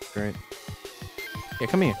 Great. Yeah,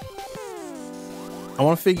 come here. I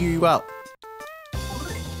want to figure you out.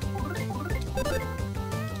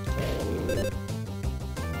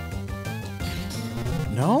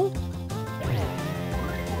 No?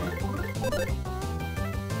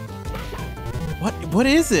 What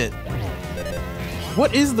is it?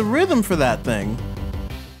 What is the rhythm for that thing?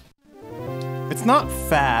 It's not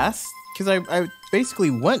fast, because I basically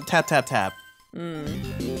went tap tap tap.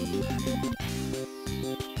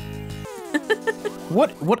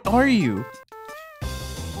 What are you?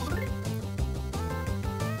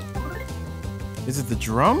 Is it the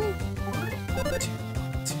drum?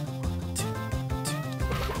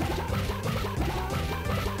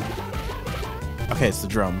 Okay, it's the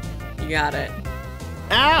drum. You got it.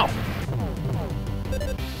 Ow!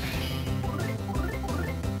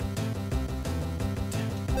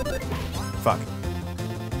 Fuck.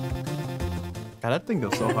 God, that thing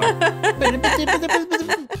goes so hard. I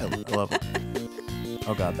love it.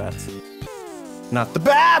 Oh god, bats. Not the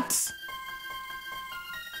bats!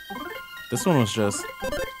 This one was just...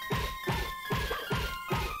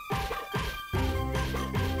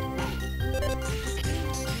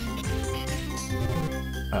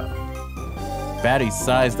 Batty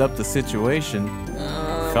sized up the situation.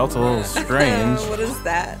 Felt a little strange. What is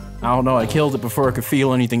that? I don't know, I killed it before I could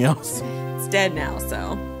feel anything else. It's dead now,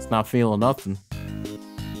 so. It's not feeling nothing.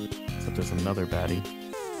 Except there's another baddie.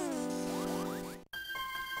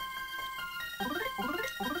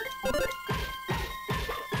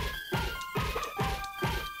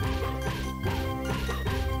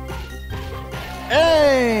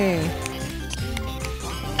 Hey!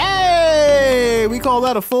 Hey! We call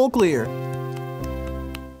that a full clear.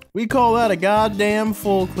 We call that a goddamn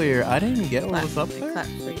full clear. I didn't get what was up there. Clap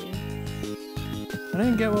for you. I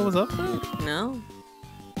didn't get what was up there. No.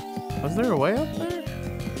 Was there a way up there?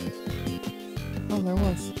 Oh, there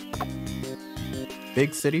was.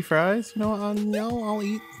 Big city fries? You know what? No, I'll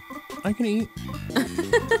eat. I can eat.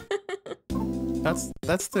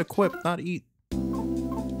 That's the equip, not eat.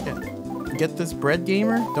 Yeah. Get this bread,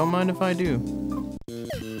 gamer? Don't mind if I do.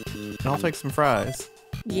 I'll take some fries.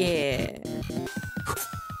 Yeah.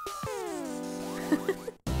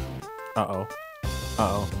 Uh-oh.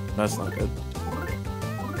 Uh-oh. That's not good.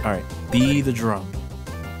 Alright. Be the drum.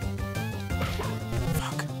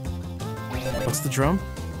 Fuck. What's the drum?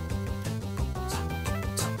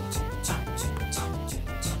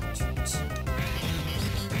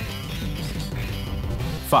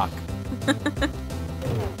 Fuck.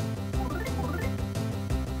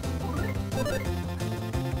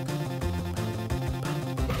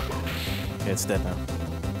 Okay, it's dead now.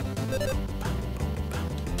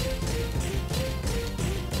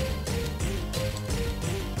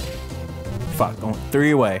 Fuck, going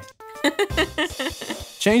 3 away.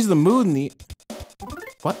 Change the mood in the...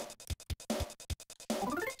 What?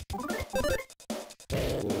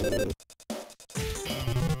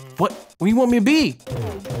 What? What do you want me to be?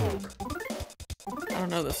 I don't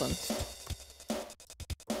know this one.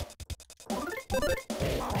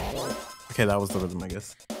 Okay, that was the rhythm, I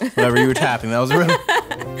guess. Whatever you were tapping, that was the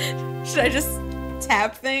rhythm. Should I just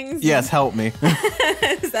tap things? Yes, help me.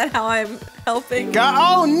 Is that how I'm helping? God,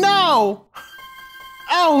 oh no!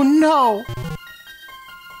 Oh no!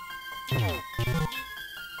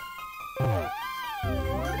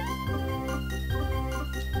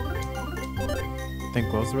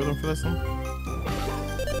 Think what was the rhythm for this one?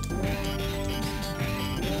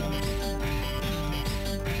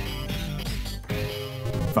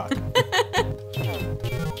 Fuck.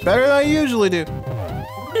 Better than I usually do.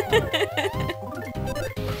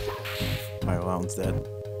 Alright, well, that one's dead.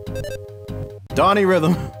 Donnie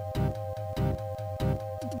rhythm.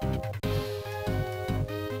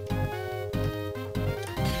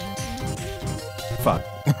 Fuck.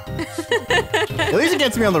 At least it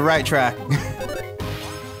gets me on the right track.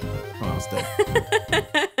 Oh, it's dead.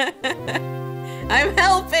 I'm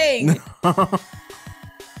helping! Oh.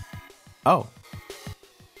 Huh.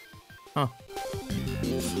 Oh.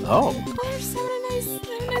 Oh, there's having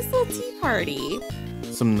a nice little tea party.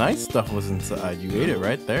 Some nice stuff was inside. You ate it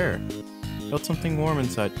right there. Felt something warm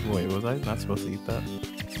inside. Wait, was I not supposed to eat that?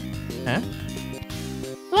 Huh?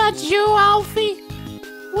 That's you, Alfie?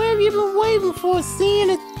 Where have you been waiting for? Seeing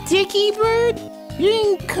a dicky bird? You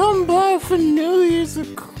didn't come by for New Year's.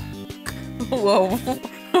 Whoa.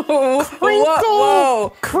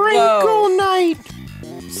 Crinkle night.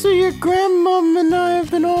 So your grandmom and I have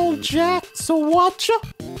been all jacked, so watch ya.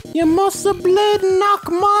 You must have bled knock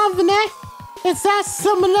Marvin, eh? Is that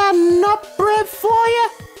some of that nut bread for ya?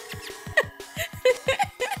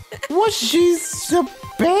 What she's the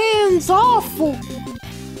band's awful.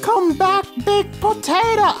 Come back, big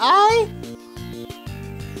potato, eh?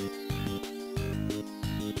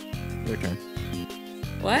 Your turn.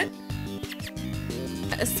 What?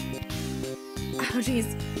 Oh,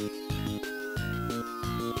 jeez.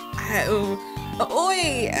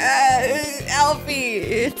 Oi, Alfie,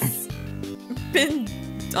 it's been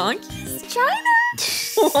Donkey's China?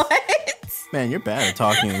 What? Man, you're bad at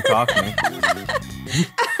talking and talking.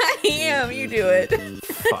 I am, you do it.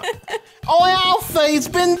 Fuck. Oh, Alfie, it's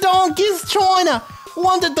been Donkey's China.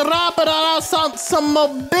 Wanted to wrap it on some more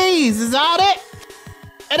bees, is that it?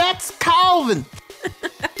 And that's Calvin.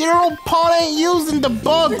 Their old pot ain't using the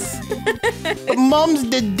bugs. But Mum's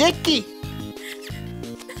the dicky.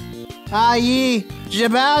 Ah, ye,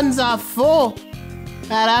 Jabans are full.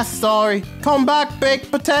 Ah, that's sorry. Come back,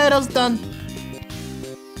 baked potatoes done.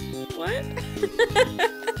 What?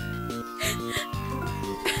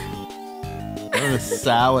 What a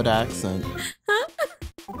salad accent. Huh?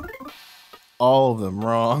 all of them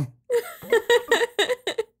wrong.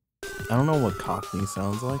 I don't know what Cockney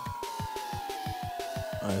sounds like.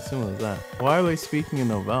 I assume it was that. Why are they speaking in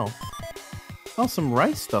Novell? Oh, some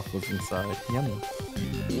rice stuff was inside. Yummy.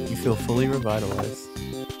 You feel fully revitalized.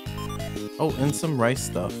 Oh, and some rice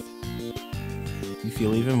stuff. You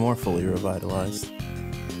feel even more fully revitalized.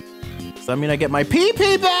 Does that mean I get my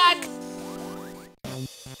PP back?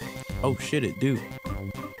 Oh shit, it do.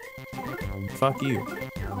 Fuck you.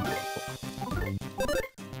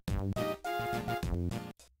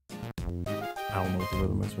 I don't know what the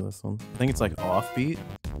rhythm is for this one. I think it's like offbeat.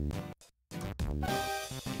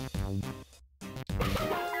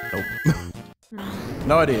 Nope.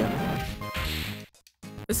 No idea.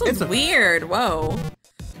 This one's weird. Whoa.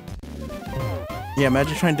 Yeah,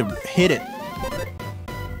 imagine trying to hit it.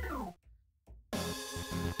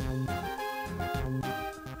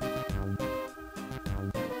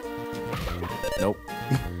 Nope.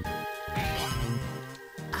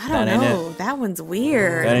 I don't know. That one's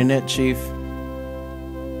weird. That ain't it, Chief.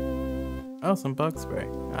 Oh, some bug spray.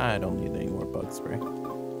 I don't need any more bug spray. There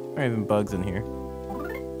aren't even bugs in here.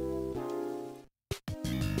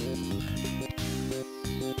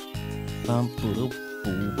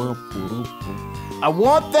 I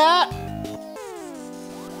want that!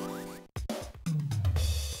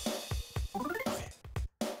 Okay.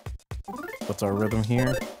 What's our rhythm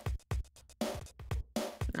here?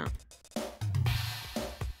 No.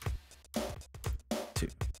 2,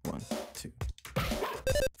 1, 2.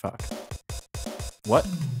 Fuck. What?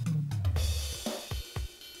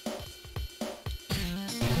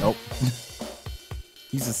 Nope.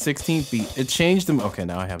 He's a 16 beat. It changed him. Okay,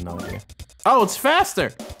 now I have no idea. Oh, it's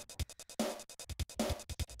faster!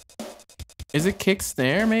 Is it kick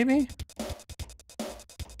snare, maybe?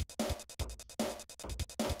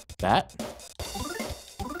 That?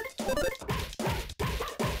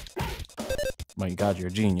 My god, you're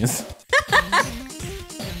a genius.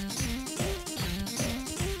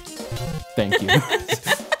 Thank you.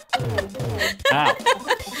 Ow.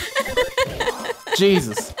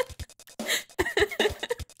 Jesus.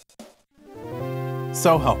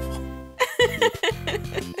 So helpful.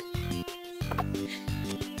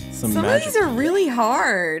 Some of these are really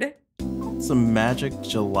hard. Some magic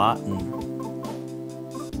gelatin.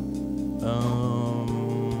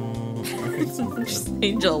 Just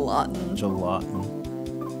say gelatin. Gelatin.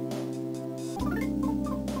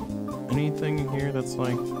 Anything in here that's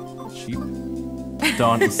like cheap?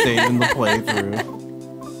 Don is saving the playthrough.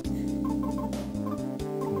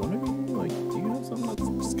 What are you like? Do you have something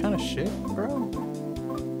that's just kind of shit, bro?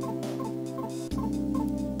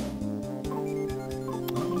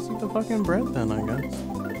 I'll just eat the fucking bread then, I guess.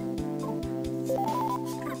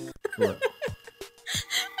 What?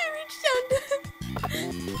 I reached down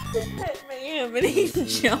to pet my hand, but he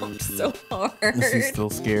jumped so hard. Is he still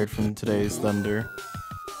scared from today's thunder?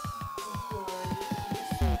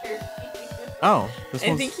 Oh, this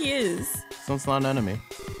I think he is. This one's not an enemy.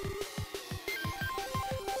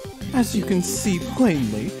 As you can see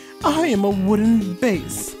plainly, I am a wooden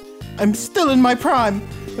bass. I'm still in my prime,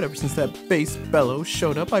 but ever since that bass bellow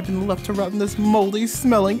showed up, I've been left to rot in this moldy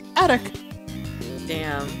smelling attic.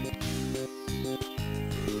 Damn.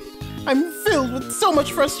 I'm filled with so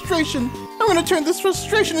much frustration. I'm gonna turn this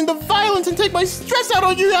frustration into violence and take my stress out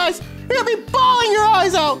on you guys. You're gonna be bawling your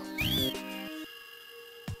eyes out.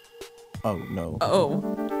 Oh no. Oh.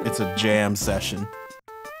 It's a jam session.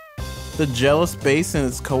 The jealous bass and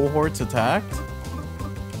its cohorts attacked?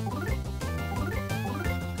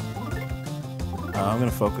 I'm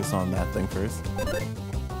gonna focus on that thing first.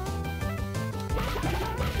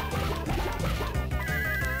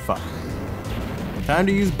 Fuck. Time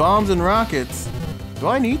to use bombs and rockets. Do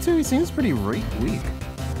I need to? He seems pretty weak.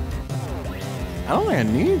 I don't think I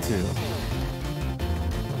need to.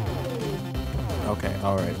 Okay,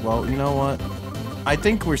 alright. Well, you know what? I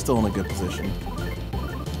think we're still in a good position.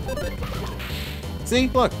 See?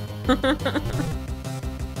 Look.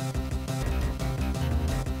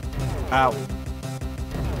 Ow.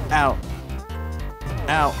 Ow.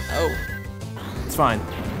 Ow. Oh. It's fine.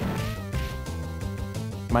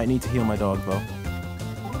 Might need to heal my dog, though.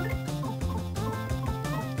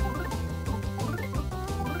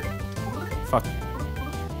 Fuck.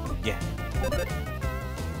 Yeah.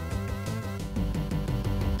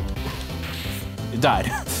 It died.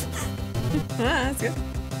 That's good.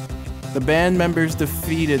 The band members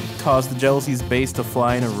defeated caused the Jealousy's bass to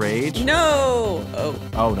fly in a rage. No! Oh.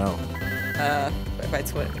 Oh no.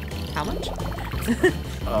 That's what? How much?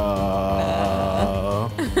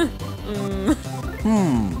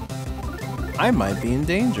 I might be in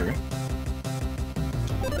danger.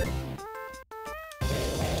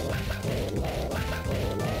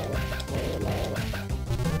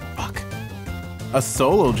 A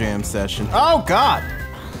solo jam session. Oh God!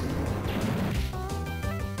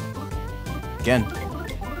 Again.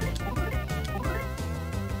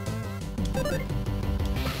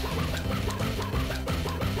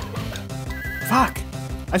 Fuck!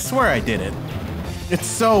 I swear I did it. It's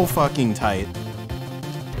so fucking tight.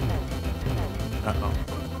 Uh-oh.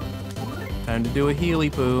 Time to do a healy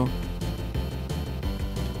poo.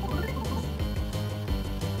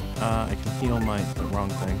 I can heal the wrong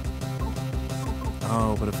thing.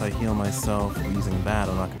 Oh, but if I heal myself using that,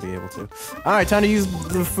 I'm not gonna be able to. Alright, time to use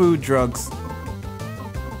the food drugs.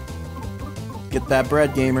 Get that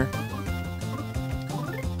bread, gamer.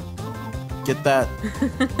 Get that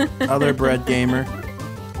other bread, gamer.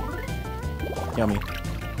 Yummy.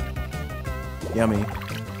 Yummy.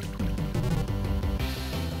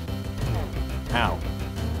 Ow.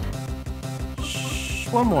 Shh,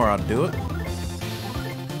 one more ought to do it.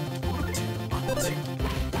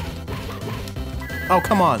 Oh,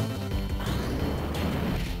 come on.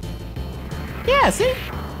 Yeah, see?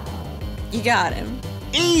 You got him.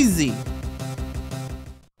 Easy.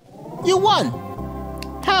 You won.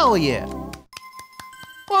 Hell yeah.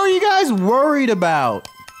 What are you guys worried about?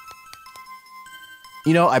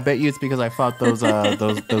 You know, I bet you it's because I fought those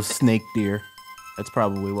those snake deer. That's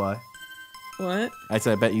probably why. What? I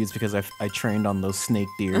said I bet you it's because I trained on those snake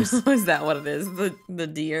deers. Is that what it is? The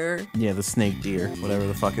deer? Yeah, the snake deer, whatever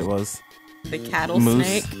the fuck it was. The cattle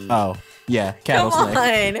Moose. snake? Oh, yeah, cattle Come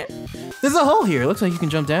snake. on. There's a hole here. It looks like you can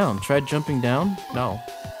jump down. Try jumping down. No.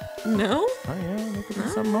 No? Oh yeah, look at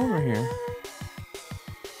there's something over here.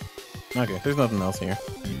 Okay, there's nothing else here.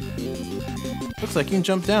 Looks like you can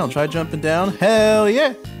jump down. Try jumping down. Hell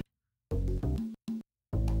yeah!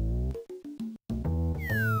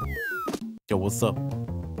 Yo, what's up?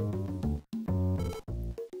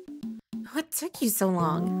 What took you so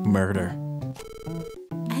long? Murder.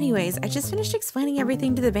 Anyways, I just finished explaining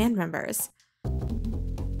everything to the band members.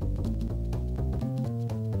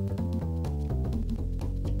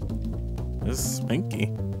 This is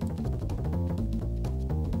spanky.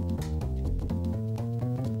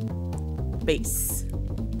 Bass.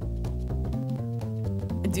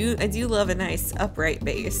 I do love a nice upright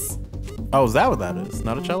bass. Oh, is that what that is?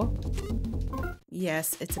 Not a cello?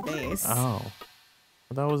 Yes, it's a bass. Oh.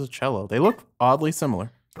 I thought it was a cello. They look oddly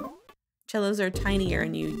similar. Cellos are tinier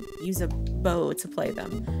and you use a bow to play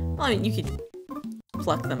them. Well, I mean, you could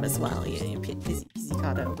pluck them as well, you know,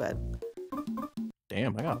 pizzicato, but...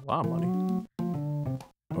 Damn, I got a lot of money.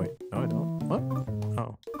 Wait, no I don't. What?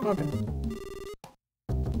 Oh, okay.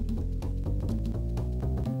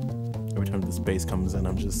 Every time this bass comes in,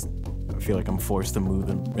 I feel like I'm forced to move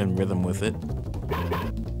in rhythm with it.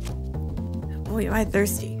 Boy, am I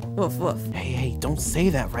thirsty. Woof, woof. Hey, don't say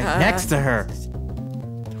that right next to her.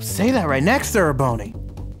 Don't say that right next to her, Boney.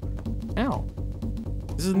 Ow.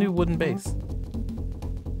 This is a new wooden bass.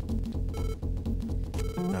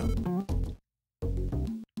 No.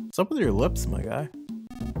 What's up with your lips, my guy?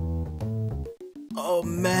 Oh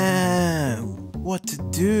man, what to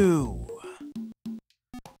do?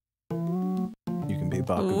 You can be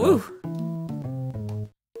Bakugo.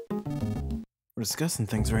 We're discussing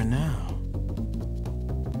things right now.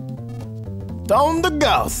 Don the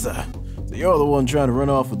Gausa! So you're the one trying to run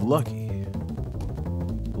off with Lucky.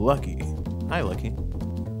 Lucky. Hi, Lucky.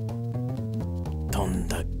 Don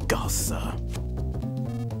the Gausa.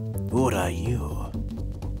 What are you?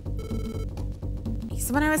 He's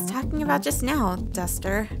the one I was talking about just now,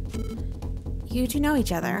 Duster. You two know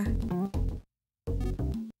each other.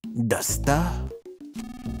 Duster?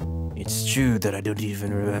 It's true that I don't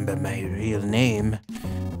even remember my real name,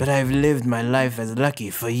 but I've lived my life as Lucky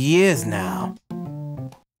for years now.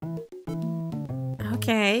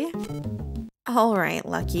 Okay. All right,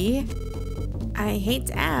 Lucky. I hate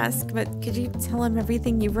to ask, but could you tell him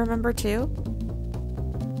everything you remember too?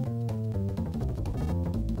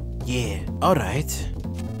 Yeah, alright.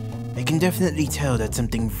 I can definitely tell that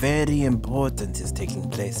something very important is taking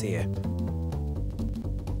place here.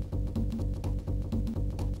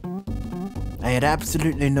 I had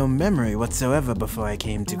absolutely no memory whatsoever before I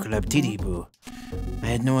came to Club Titibu. I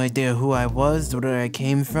had no idea who I was, or where I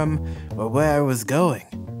came from, or where I was going,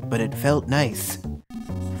 but it felt nice.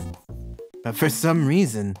 But for some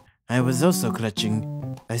reason, I was also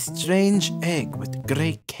clutching a strange egg with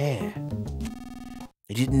great care.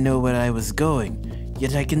 I didn't know where I was going,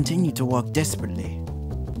 yet I continued to walk desperately.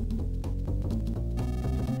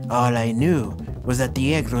 All I knew was that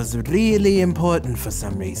the egg was really important for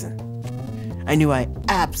some reason. I knew I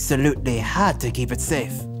absolutely had to keep it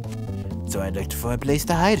safe, so I looked for a place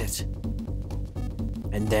to hide it.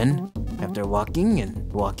 And then, after walking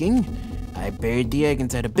and walking, I buried the egg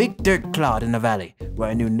inside a big dirt clod in the valley, where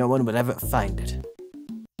I knew no one would ever find it.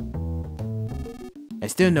 I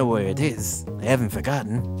still know where it is. I haven't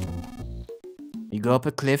forgotten. You go up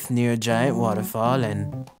a cliff near a giant waterfall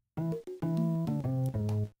and...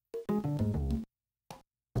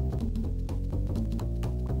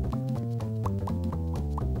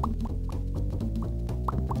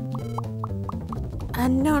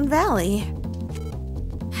 Unknown Valley.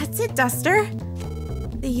 That's it, Duster.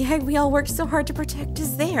 The egg we all worked so hard to protect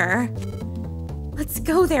is there. Let's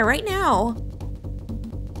go there right now.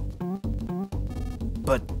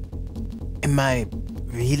 But am I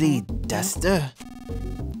really Duster?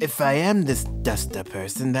 If I am this Duster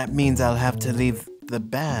person, that means I'll have to leave the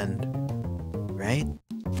band, right?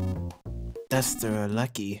 Duster or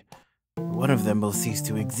Lucky, one of them will cease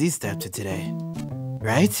to exist after today,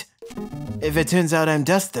 right? If it turns out I'm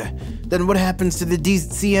Duster, then what happens to the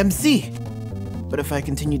DCMC? But if I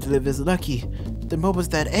continue to live as Lucky, then what was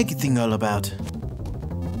that egg thing all about?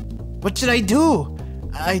 What should I do?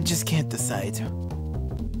 I just can't decide.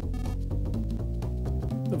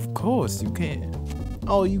 Of course you can.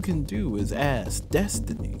 All you can do is ask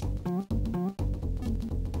Destiny.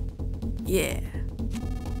 Yeah.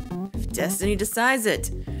 If Destiny decides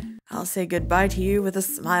it, I'll say goodbye to you with a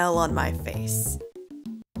smile on my face.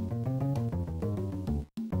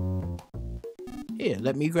 Here,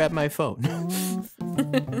 let me grab my phone.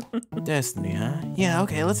 Destiny, huh? Yeah,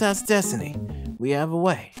 okay, let's ask Destiny. We have a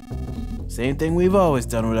way. Same thing we've always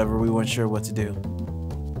done whenever we weren't sure what to do.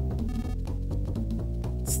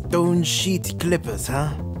 Stone sheet clippers, huh?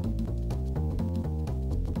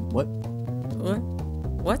 What?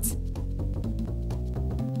 What?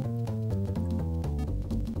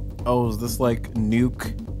 Oh, is this like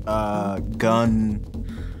nuke, gun?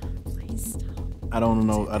 Please stop. I don't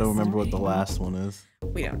know. I don't remember what the last one is.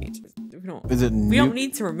 We don't need to. Is it We don't nuke?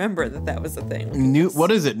 need to remember that was a thing. Nuke?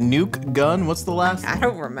 What is it? Nuke gun? What's the last? I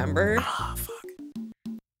don't remember. Ah,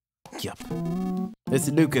 fuck. Yup. This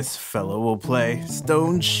Lucas fellow will play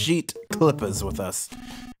stone sheet clippers with us.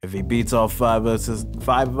 If he beats all five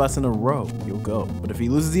of us in a row, you'll go. But if he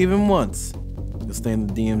loses even once, you'll stay in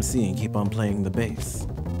the DMC and keep on playing the bass.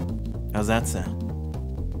 How's that sound?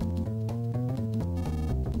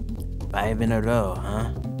 5 in a row,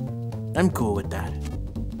 huh? I'm cool with that.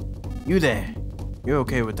 You there? You're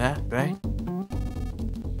okay with that, right?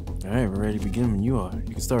 Alright, we're ready to begin when you are.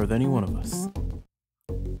 You can start with any one of us.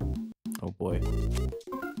 Oh boy.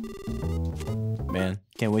 Man,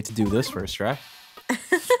 can't wait to do this first try.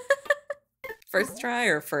 First try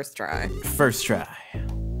or first try? First try.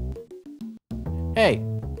 Hey,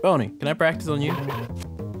 Boney, can I practice on you?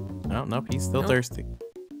 No, nope, he's still thirsty.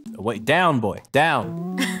 Oh, wait, down, boy,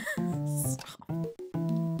 down.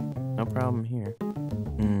 No problem here.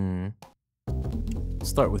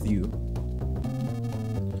 Start with you.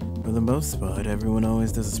 For the most part, everyone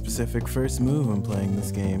always does a specific first move when playing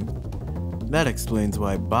this game. That explains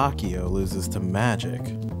why Bacchio loses to Magic.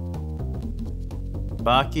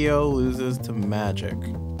 Bacchio loses to Magic.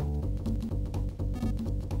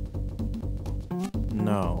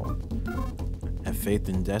 No. Have faith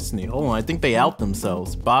in Destiny. Oh, I think they out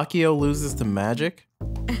themselves. Bacchio loses to Magic?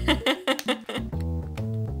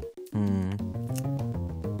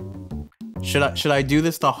 Should I do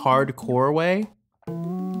this the hardcore way?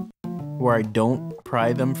 Where I don't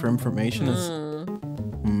pry them for information?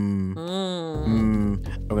 I'm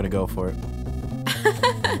gonna go for it.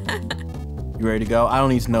 You ready to go? I don't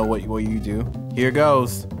need to know what you do. Here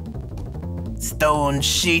goes. Stone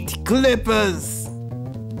sheet clippers!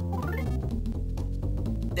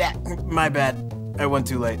 Yeah, my bad. I went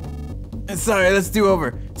too late. Sorry, let's do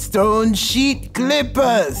over. Stone sheet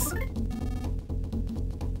clippers!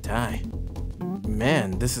 Die.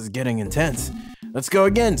 Man, this is getting intense. Let's go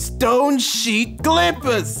again. Stone sheet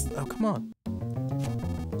clippers! Oh, come on.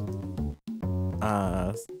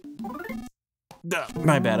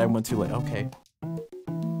 My bad, I went too late. Okay.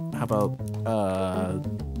 How about,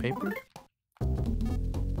 paper?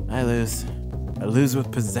 I lose. I lose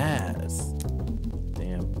with pizzazz.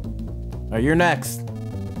 Damn. Alright, you're next.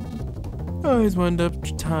 I always wind up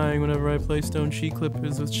tying whenever I play stone sheet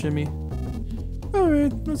clippers with Shimmy.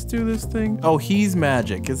 Alright, let's do this thing. Oh, he's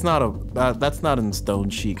Magic. It's not a, that's not in stone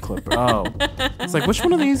sheet clipper. Oh. It's like, which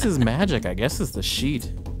one of these is Magic? I guess it's the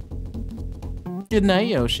sheet. Good night,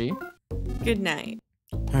 Yoshi. Good night.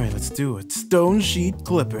 Alright, let's do it. Stone sheet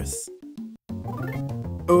clippers.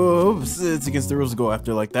 Oops, it's against the rules to go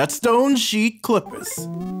after like that. Stone sheet clippers.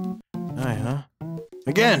 Alright, huh?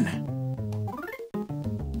 Again!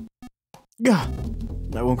 Gah!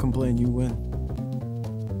 I won't complain, you win.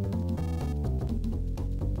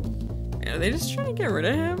 they just trying to get rid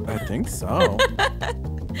of him? I think so.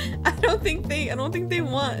 I don't think they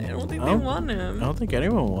want him. I don't think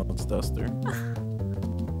anyone wants Duster.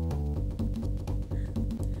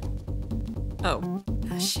 Oh,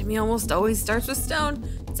 shimmy almost always starts with stone.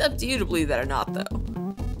 It's up to you to believe that or not,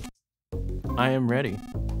 though. I am ready.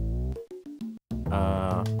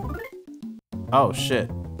 Oh shit.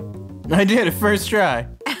 I did it first try.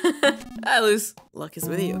 Hi, Luz. Luck is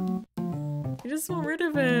with you. You just want rid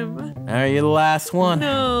of him. Alright, you're the last one.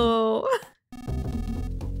 No.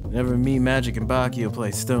 Never me, Magic, and Bakio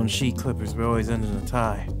play stone sheet clippers. We always end in a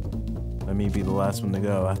tie. Let me be the last one to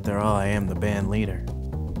go. After all, I am the band leader.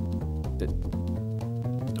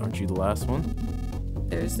 Aren't you the last one?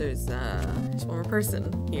 There's one more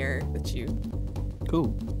person here that you.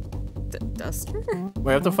 Cool. Duster?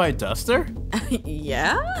 We have to fight Duster?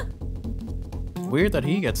 Yeah? Weird that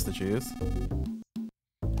he gets to choose.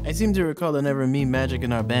 I seem to recall that never me, Magic,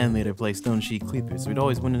 and our band leader play stone sheet clippers. We'd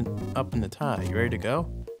always win up in the tie. You ready to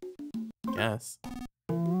go? Yes.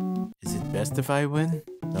 Is it best if I win?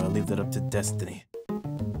 No, I'll leave that up to destiny.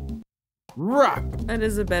 Rock! That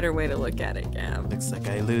is a better way to look at it, Gab. Looks like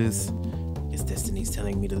I lose. Guess destiny's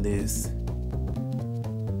telling me to lose.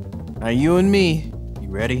 Now you and me, you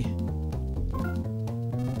ready?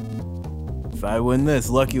 If I win this,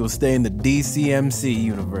 Lucky will stay in the DCMC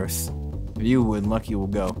universe. If you win, Lucky will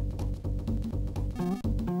go.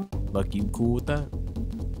 Lucky, you cool with that?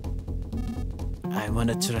 I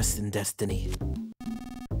wanna trust in destiny.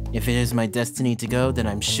 If it is my destiny to go, then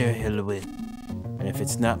I'm sure he'll win. And if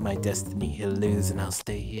it's not my destiny, he'll lose and I'll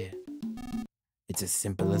stay here. It's as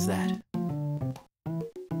simple as that.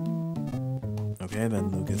 Okay then,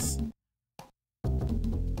 Lucas.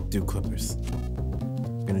 Do clippers.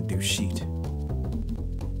 I'm gonna do sheet.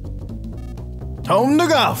 Home to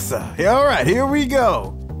Gopsa! Yeah, alright, here we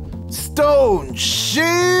go! Stone sheet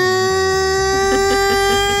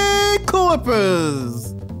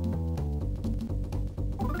clippers!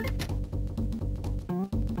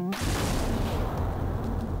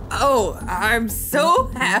 Oh, I'm so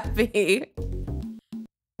happy.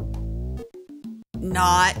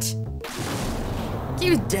 Not.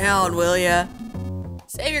 Keep it down, will ya?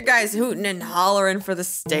 Save your guys hooting and hollering for the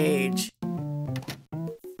stage.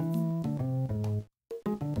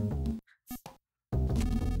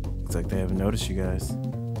 Looks like they haven't noticed you guys.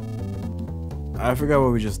 I forgot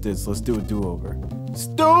what we just did, so let's do a do-over.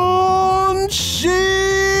 Stone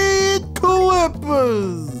sheet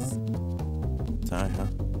clippers! Tie, huh?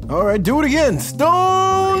 Alright, do it again!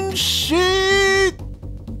 Stone sheet!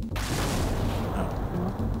 Oh.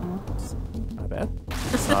 My bad.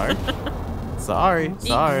 Sorry. Sorry. Be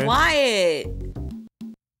quiet.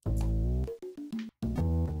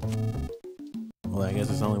 Well, I guess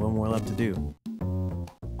there's only one more left to do.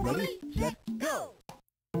 Ready, set, go!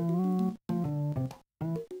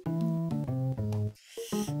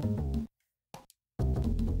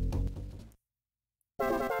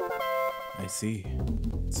 I see.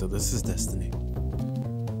 So this is destiny.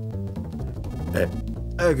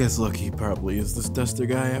 I guess Lucky probably is this Duster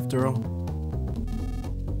guy after all.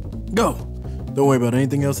 Go! Don't worry about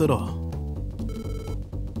anything else at all.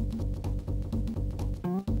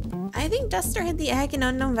 I think Duster hid the egg in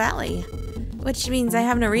Unknown Valley, which means I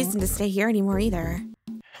have no reason to stay here anymore either.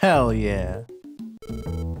 Hell yeah.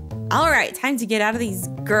 All right, time to get out of these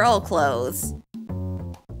girl clothes.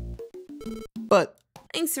 But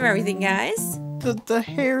Thanks for everything, guys. the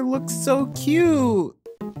hair looks so cute.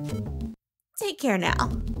 Take care now.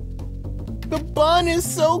 The bun is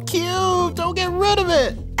so cute. Don't get rid of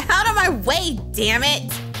it. Out of my way, damn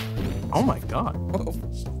it! Oh my god.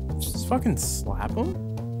 Just fucking slap him?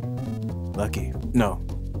 Lucky. No.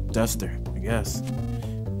 Duster, I guess.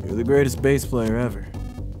 You're the greatest bass player ever.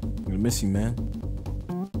 I'm gonna miss you, man.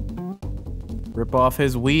 Rip off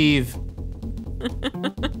his weave. I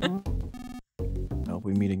hope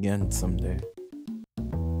we meet again someday.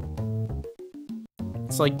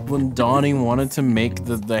 It's like when Donnie wanted to make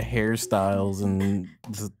the hairstyles in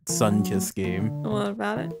the Sunkiss game. What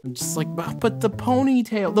about it? I'm just like, but the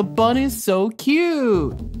ponytail, the bun is so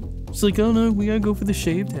cute. It's like, oh no, we gotta go for the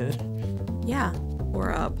shaved head. Yeah, or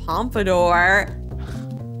a pompadour.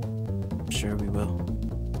 I'm sure we will.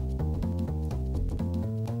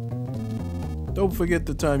 Don't forget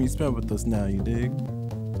the time you spent with us now, you dig?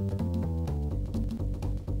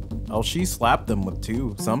 Oh, she slapped them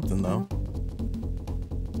with something though.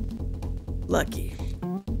 Lucky.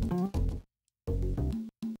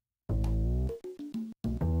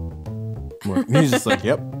 He's just like,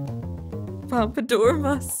 yep. Pompadour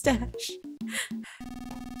mustache.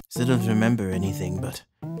 Still don't remember anything, but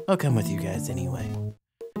I'll come with you guys anyway.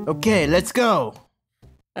 Okay, let's go.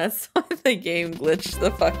 That's why the game glitched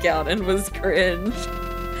the fuck out and was cringe.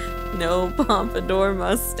 No pompadour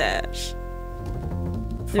mustache. It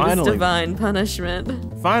was Finally. divine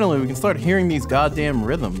punishment. Finally, we can start hearing these goddamn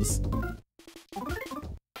rhythms.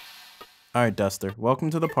 Alright, Duster, welcome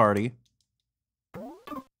to the party.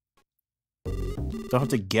 Don't have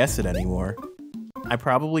to guess it anymore. I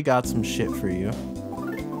probably got some shit for you.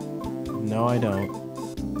 No, I don't.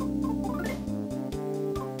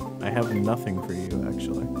 I have nothing for you,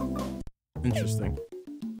 actually. Interesting.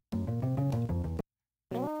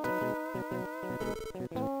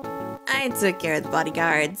 I took care of the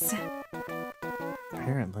bodyguards.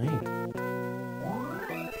 Apparently.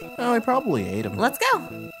 Oh, they probably ate him. Let's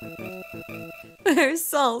go. There's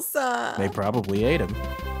salsa. They probably ate him.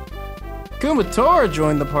 Kumatora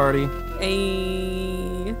joined the party.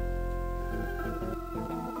 Hey.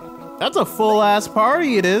 That's a full-ass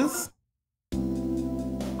party it is.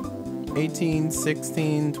 18,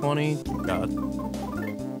 16, 20. God.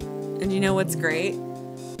 And you know what's great?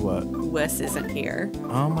 What? Wes isn't here.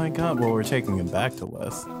 Oh my god. Well, we're taking him back to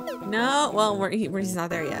Wes. No, well, he's not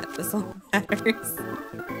there yet. That's all that matters.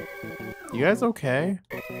 You guys okay?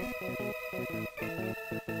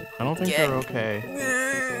 I don't think they're okay.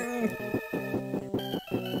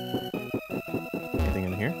 Anything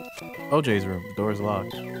in here? OJ's room. The door is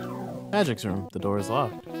locked. Magic's room. The door is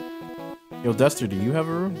locked. Yo, Duster, do you have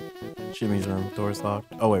a room? Jimmy's room. Door's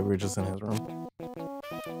locked. Oh wait, we're just in his room.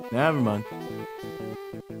 Never mind.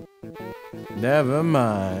 Never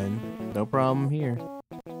mind. No problem here.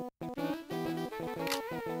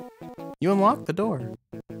 You unlocked the door.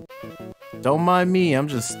 Don't mind me, I'm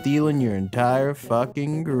just stealing your entire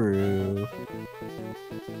fucking groove.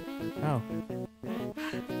 Oh.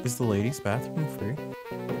 Is the ladies' bathroom free?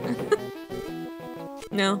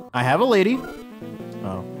 No. I have a lady.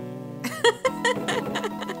 Oh.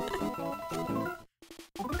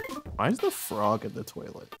 Why is the frog at the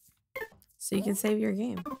toilet? So you can save your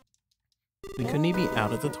game. Couldn't he be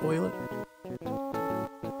out at the toilet?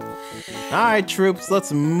 Alright, troops,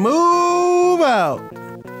 let's move out!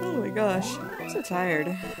 Oh my gosh. I'm so tired.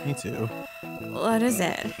 Me too. What is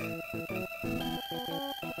it?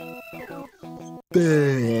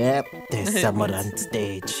 There's someone on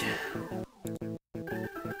stage.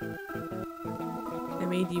 I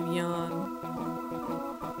made you yawn.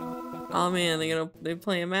 Oh man, they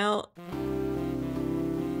play him out.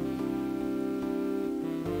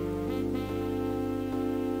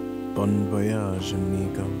 Bon voyage,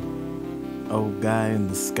 amigo. Oh, guy in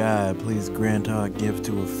the sky, please grant our gift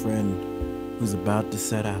to a friend who's about to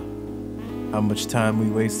set out. How much time we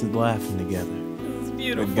wasted laughing together. It's The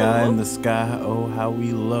beautiful. guy in the sky, oh, how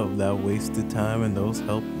we love that wasted time and those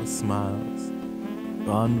helpless smiles.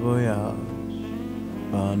 Bon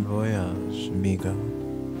voyage, amigo.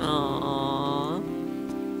 Aww.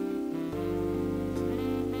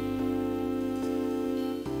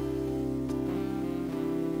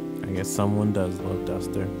 I guess someone does love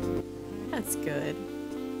Duster. That's good.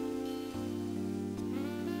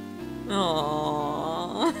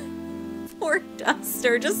 Aww. Poor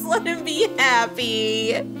Duster. Just let him be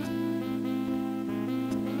happy.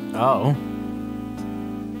 Oh.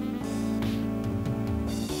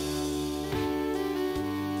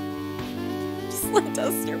 Just let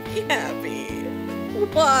Duster be happy.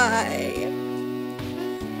 Why?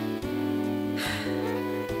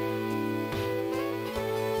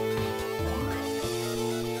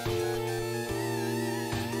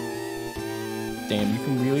 Damn, you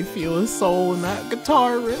can really feel his soul in that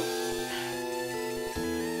guitar riff.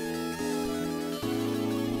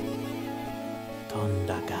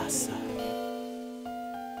 Tondagasa.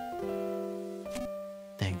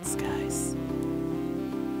 Thanks, guys.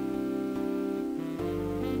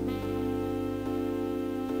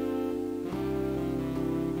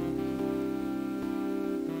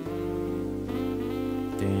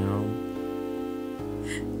 Damn.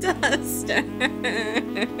 Duster.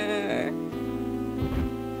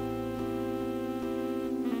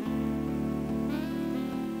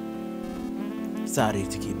 Sorry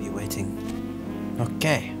to keep you waiting.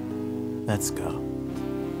 Okay, let's go.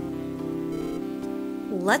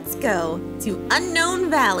 Let's go to Unknown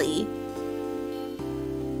Valley.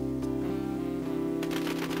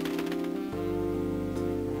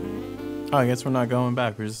 Oh, I guess we're not going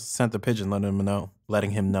back. We just sent the pigeon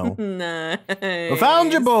letting him know. Nice. We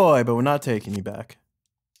found your boy, but we're not taking you back.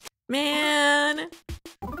 Man.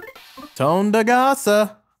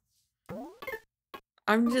 Tondagasa.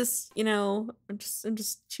 I'm just, I'm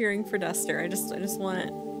just cheering for Duster. I just want him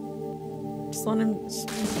to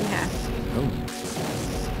be happy. Oh,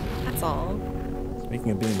 That's all.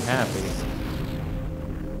 speaking of being happy.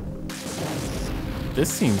 This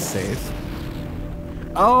seems safe.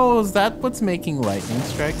 Oh, is that what's making lightning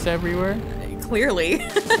strikes everywhere? Clearly.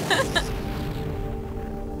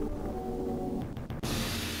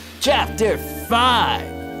 Chapter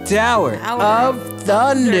 5, Tower of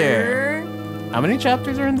Thunder. How many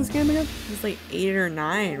chapters are in this game again? It's like 8 or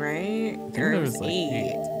 9, right? think Or there it was was like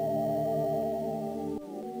 8.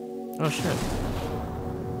 Oh shit.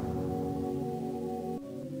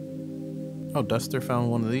 Oh, Duster found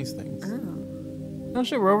one of these things. Oh. Oh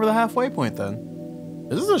shit, we're over the halfway point then.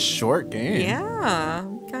 This is a short game. Yeah,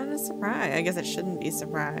 I'm kind of surprised. I guess I shouldn't be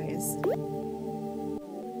surprised.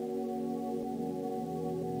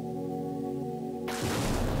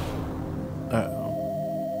 Uh-oh.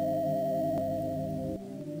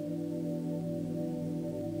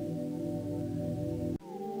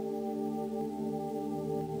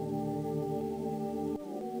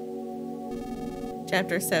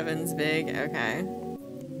 Chapter 7's big. Okay.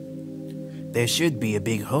 There should be a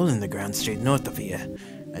big hole in the ground straight north of here.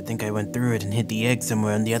 I think I went through it and hid the egg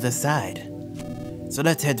somewhere on the other side. So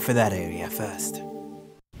let's head for that area first.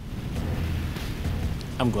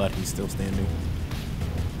 I'm glad he's still standing.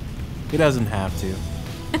 He doesn't have to,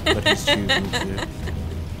 but he's choosing to.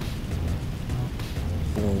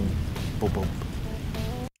 Boom. Boom, boom.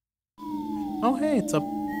 Oh, hey, it's a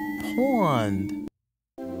pond.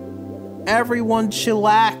 Everyone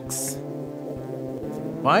chillax.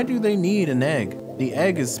 Why do they need an egg? The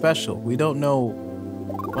egg is special. We don't know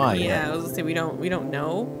why Yeah, yet. I was gonna say we don't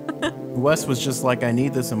know. Wes was just like, I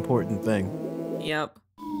need this important thing. Yep.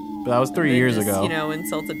 But that was 3 They years just, ago. You know,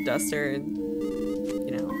 insulted Duster, and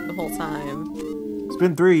the whole time It's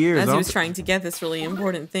been 3 years. as he huh? was trying to get this really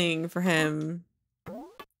important thing for him.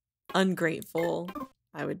 Ungrateful.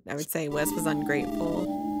 I would say Wes was ungrateful.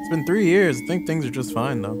 It's been 3 years. I think things are just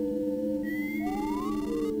fine though.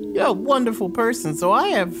 You're a wonderful person, so I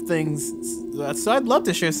have things. So I'd love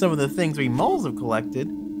to share some of the things we moles have collected.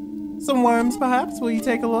 Some worms, perhaps. Will you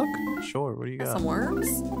take a look? Sure. What do you got? Some worms.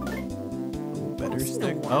 Better I've seen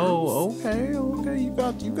stick. the Oh, worms. okay.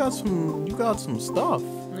 You got some stuff.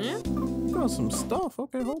 Yeah. You got some stuff.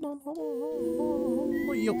 Okay, hold on.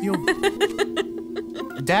 You'll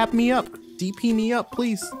dab me up. DP me up,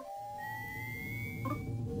 please.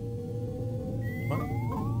 What?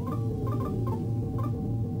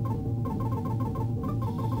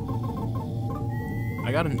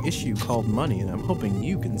 I got an issue called money, and I'm hoping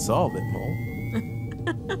you can solve it, Mole.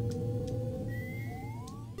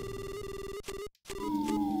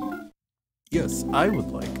 Yes, I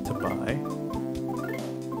would like to buy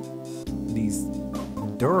these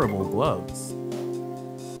durable gloves.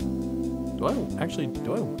 Do I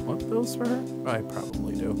want those for her? I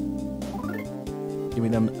probably do. Give me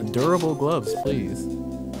them durable gloves, please.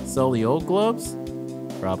 Sell the old gloves?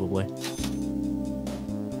 Probably.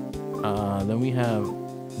 Then we have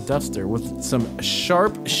Duster with some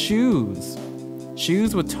sharp shoes.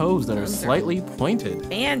 Shoes with toes that are Those are slightly pointed.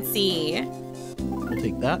 Fancy. We'll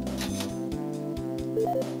take that.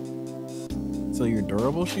 So your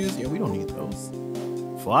durable shoes? Yeah, we don't need those.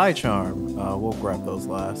 Fly charm. We'll grab those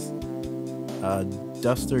last.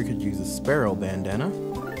 Duster could use a sparrow bandana.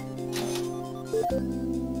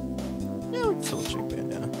 Yeah, we can still check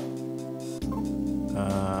bandana.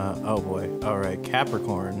 Oh boy. Alright,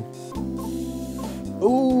 Capricorn.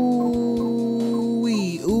 Ooh-wee,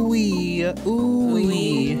 ooh-wee,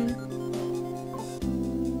 ooh-wee.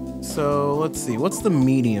 So, let's see. What's the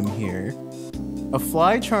medium here? A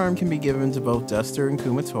fly charm can be given to both Duster and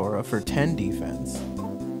Kumatora for 10 defense.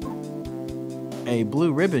 A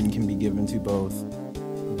blue ribbon can be given to both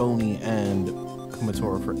Boney and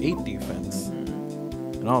Kumatora for 8 defense.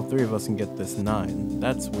 And all three of us can get this 9.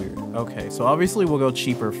 That's weird. Okay, so obviously we'll go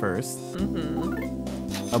cheaper first.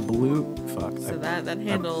 A blue... Fuck. So that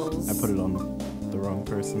handles... I put it on the wrong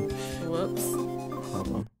person. Whoops.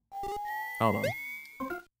 Hold on.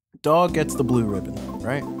 Dog gets the blue ribbon,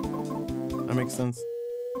 right? That makes sense.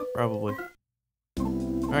 Probably.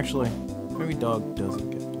 Actually, maybe dog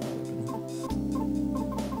doesn't get blue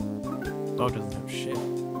ribbon. Dog doesn't have shit.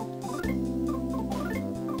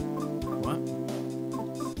 What?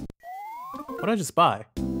 What'd I just buy?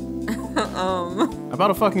 I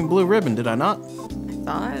bought a fucking blue ribbon, did I not? I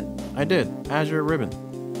thought. I did. Azure ribbon.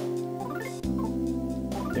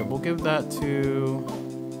 Yeah, we'll give that to...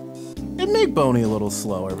 It'd make Boney a little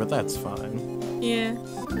slower, but that's fine. Yeah.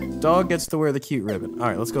 Dog gets to wear the cute ribbon.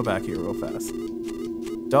 Alright, let's go back here real fast.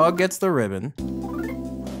 Dog gets the ribbon.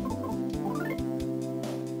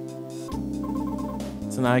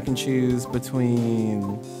 So now I can choose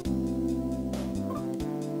between...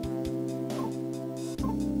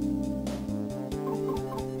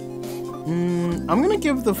 I'm gonna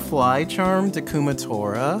give the fly charm to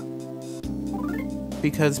Kumatora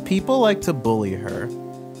because people like to bully her.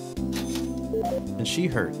 And she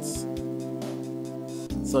hurts.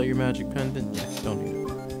 Sell your magic pendant? Yeah, don't need it.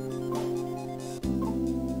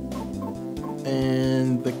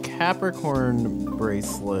 And the Capricorn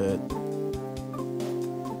bracelet.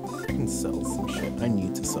 I can sell some shit. I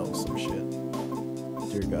need to sell some shit.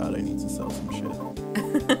 Dear God, I need to sell some shit.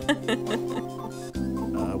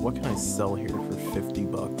 What can I sell here for 50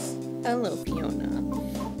 bucks? Hello, Fiona.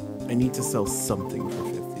 I need to sell something for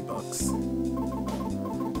 50 bucks.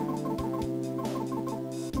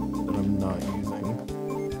 That I'm not using.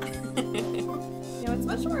 You know, it's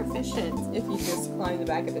much more efficient if you just climb the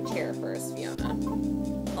back of the chair first, Fiona.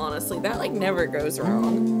 Honestly, that like never goes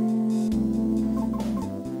wrong.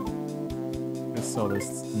 I saw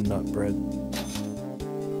this nut bread.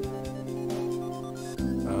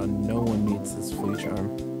 No one needs this flea charm.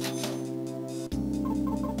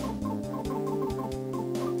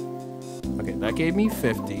 Okay, that gave me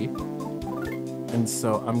 50. And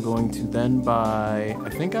so I'm going to then buy... I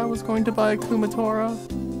think I was going to buy Kumatora.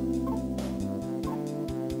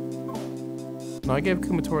 No, I gave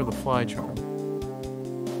Kumatora the fly charm.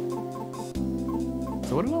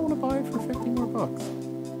 So what did I want to buy for 50 more bucks?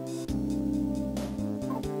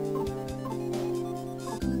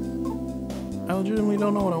 I legitimately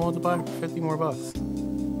don't know what I want to buy for 50 more bucks.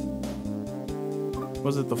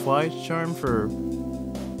 Was it the fly charm for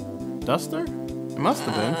Duster? It must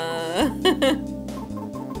have been.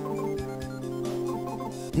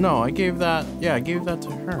 No, I gave that... Yeah, I gave that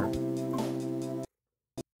to her.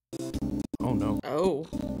 Oh, no. Oh.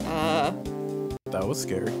 That was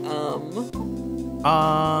scary.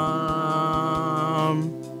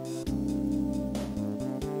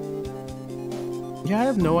 Yeah, I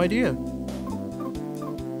have no idea.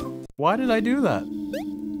 Why did I do that?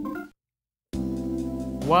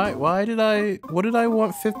 Why did I... What did I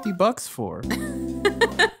want 50 bucks for?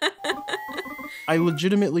 I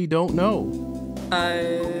legitimately don't know.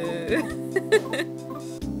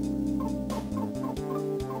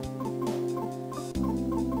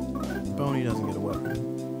 Boney doesn't get a weapon.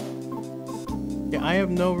 Yeah, I have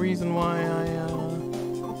no reason why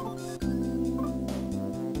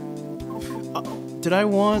did I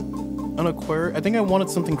want an aquarium? I think I wanted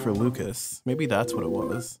something for Lucas. Maybe that's what it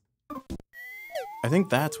was. I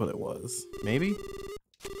think that's what it was. Maybe?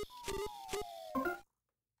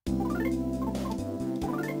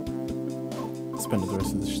 Spend the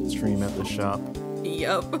rest of the stream at the shop.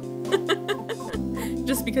 Yup.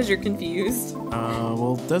 Just because you're confused.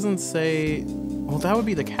 Well, it doesn't say... Well, that would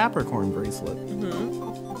be the Capricorn bracelet.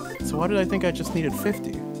 Mm-hmm. So why did I think I just needed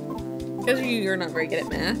 50? Because you're not very good at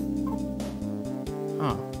math.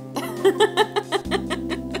 Huh.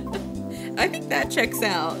 I think that checks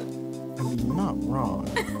out. I mean, you're not wrong.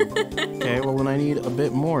 Okay, well then I need a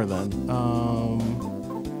bit more then.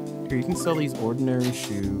 Here, you can sell these ordinary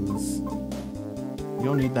shoes. You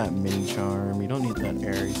don't need that mini charm. You don't need that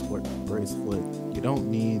Aries bracelet. You don't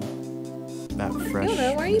need that fresh...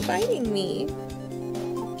 Fiona, why are you biting me?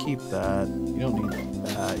 Keep that. You don't need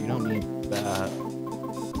that. You don't need that.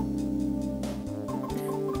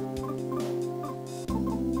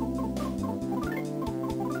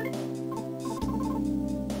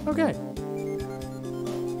 Okay.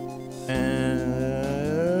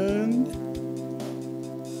 And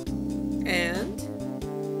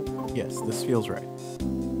yes, this feels right.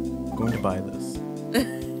 I'm going to buy this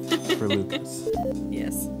for Lucas.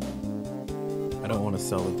 Yes. I don't want to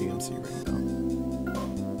sell the DMC ring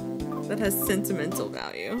though. That has sentimental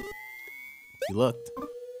value. You looked.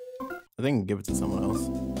 I think I can give it to someone else,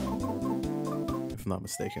 if I'm not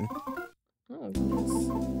mistaken. Oh goodness.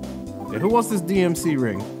 Yeah, who wants this DMC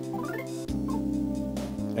ring?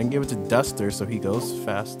 I can give it to Duster so he goes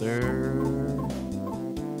faster.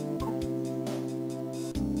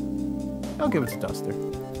 I'll give it to Duster.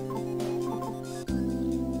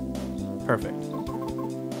 Perfect.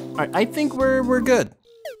 Alright, I think we're good.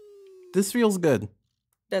 This feels good.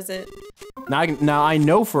 Does it? Now I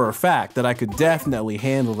know for a fact that I could definitely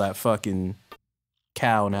handle that fucking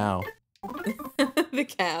cow now. The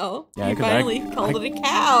cow. Yeah, you finally called it a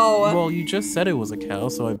cow. Well, you just said it was a cow,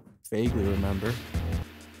 so I vaguely remember.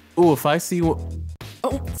 Ooh, if I see what...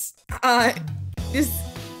 Oh, this...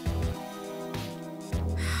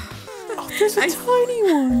 Oh, there's a tiny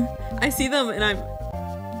one! I see them and I'm...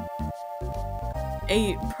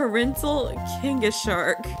 A parental Kinga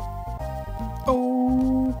shark.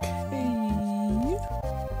 Okay.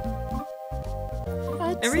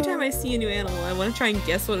 Every time I see a new animal, I want to try and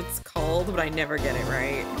guess what it's called. called, but I never get it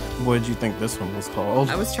right. What did you think this one was called?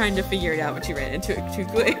 I was trying to figure it out, but you ran into it too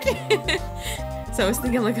quick. So I was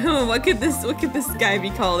thinking, like, oh, what could this guy be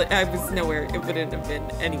called? I was nowhere. It wouldn't have been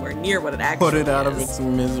anywhere near what it actually Put it out is. of its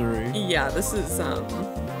misery. Yeah, this is I'm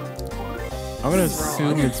gonna this is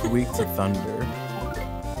assume wrong. it's weak to thunder.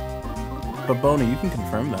 But Boney, you can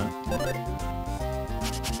confirm that.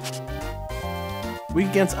 Weak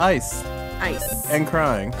against ice ice. and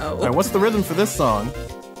crying. Oh. Alright, what's the rhythm for this song?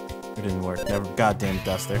 It didn't work. Never. Goddamn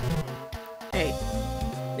Duster. Hey,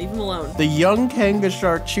 leave him alone. The young Kanga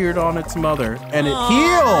shark cheered on its mother, and it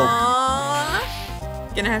healed. Aww.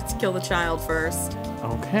 Gonna have to kill the child first.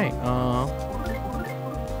 Okay.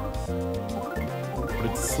 Put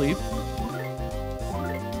it to sleep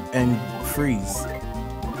and freeze.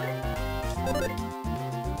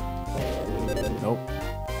 Nope.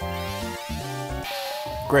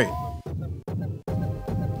 Great.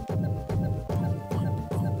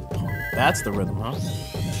 That's the rhythm, huh?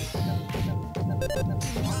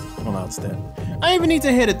 Well, now it's dead. I didn't even need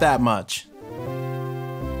to hit it that much.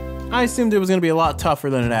 I assumed it was gonna be a lot tougher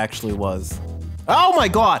than it actually was. Oh my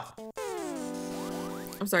god!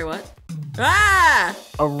 I'm sorry, what? Ah!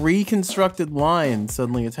 A reconstructed lion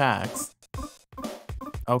suddenly attacks.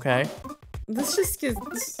 Okay. This just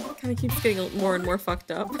kind of keeps getting more and more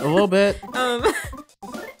fucked up. A little bit. Um,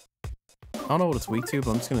 I don't know what it's weak to,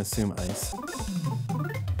 but I'm just gonna assume ice.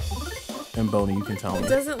 And Boney, you can tell it me.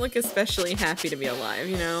 doesn't look especially happy to be alive,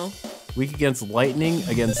 you know? Weak against lightning,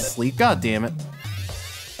 against sleep. God damn it.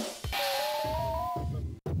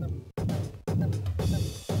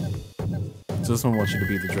 So this one wants you to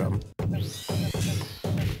beat the drum.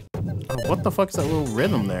 Oh, what the fuck is that little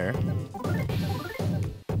rhythm there?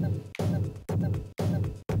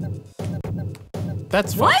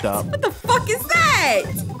 That's What? fucked up. What the fuck is that?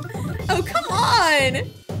 Oh, come on!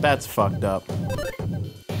 That's fucked up.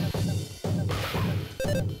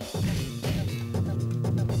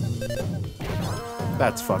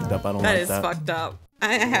 That's fucked up. I don't That like is that. fucked up.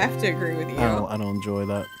 I have to agree with you. I don't enjoy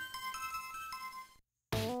that.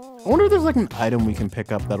 I wonder if there's like an item we can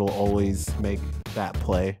pick up that'll always make that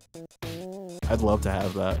play. I'd love to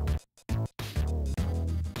have that.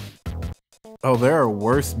 Oh, there are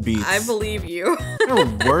worse beats. I believe you. There are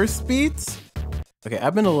worse beats? Okay,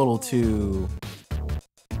 I've been a little too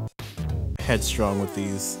headstrong with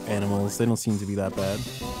these animals. They don't seem to be that bad.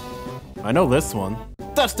 I know this one.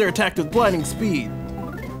 Duster attacked with blinding speed.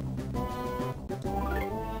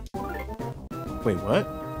 Wait, what?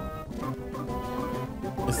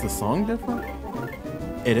 Is the song different?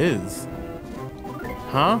 It is.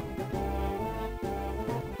 Huh?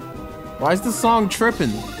 Why is the song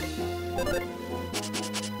tripping?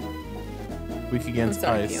 Weak I'm against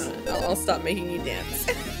sorry, ice. Fiona. I'll stop making you dance.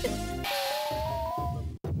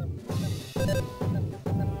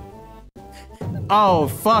 Oh,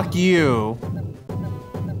 fuck you.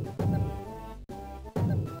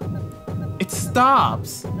 It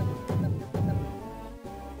stops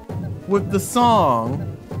with the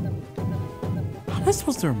song. How am I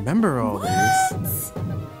supposed to remember all these?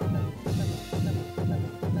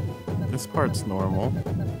 This part's normal.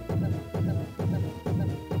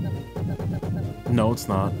 No, it's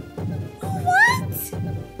not. What?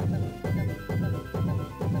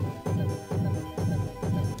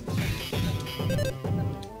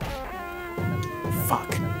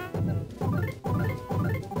 Fuck.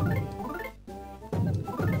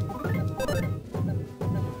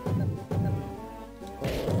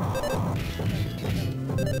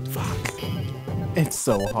 Fuck. It's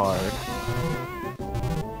so hard.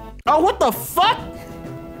 Oh, what the fuck?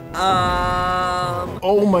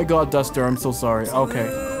 Oh my god, Duster, I'm so sorry. Okay,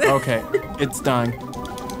 okay, it's dying.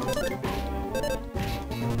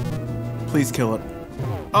 Please kill it.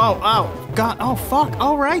 Oh, oh, god, oh fuck,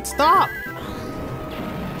 alright, stop!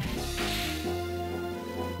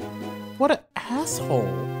 What an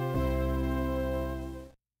asshole.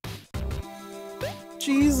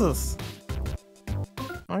 Jesus.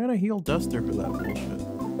 I gotta heal Duster for that bullshit.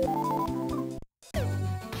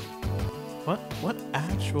 What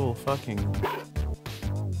actual fucking...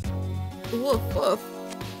 Woof woof.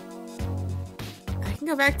 I can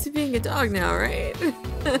go back to being a dog now, right?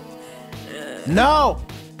 No!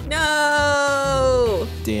 No!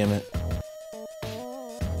 Damn it.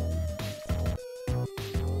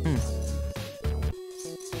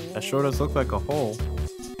 That sure does look like a hole.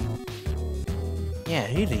 Yeah,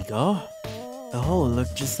 here we go. The hole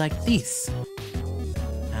looked just like this.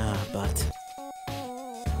 But...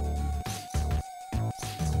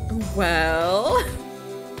 Well...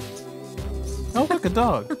 Oh, look, a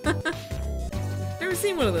dog. Never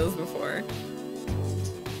seen one of those before.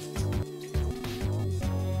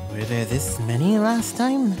 Wait Were there this many last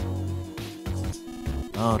time?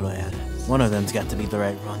 Oh, man. One of them's got to be the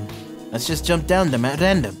right one. Let's just jump down them at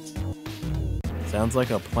random. Sounds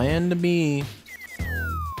like a plan to me.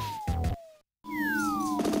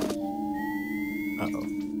 Uh-oh.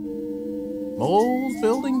 Moles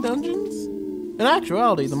building dungeons? In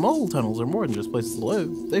actuality, the mole tunnels are more than just places to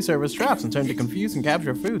live. They serve as traps and turn to confuse and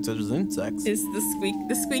capture food, such as insects. Is the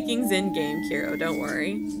squeaking's in game, Kiro, don't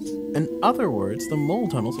worry. In other words, the mole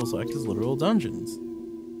tunnels will act as literal dungeons.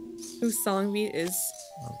 Whose song beat is...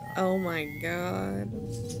 Oh my god.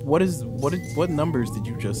 What numbers did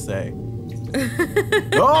you just say?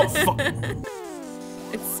 Oh, fuck!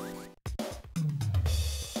 It's...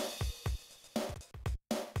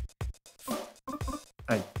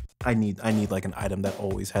 I need like an item that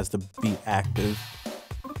always has the beat active.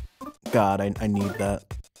 God, I need that.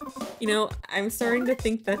 You know, I'm starting to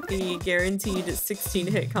think that the guaranteed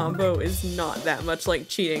 16-hit combo is not that much like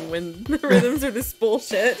cheating when the rhythms are this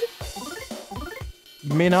bullshit.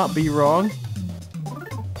 You may not be wrong.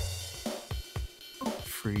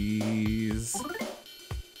 Freeze.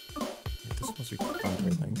 This was your thunder,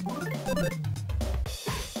 I think.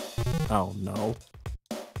 Oh no.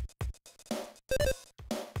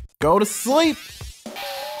 Go to sleep!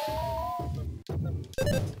 Oh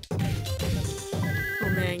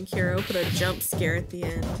man, Kiro put a jump scare at the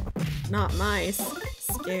end. Not mice.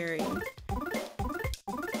 Scary.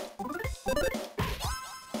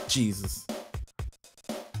 Jesus.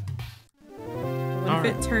 What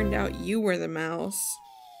if it turned out you were the mouse?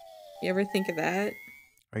 You ever think of that?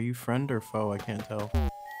 Are you friend or foe? I can't tell.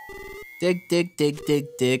 Dig, dig, dig, dig,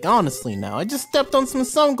 dig. Honestly now, I just stepped on some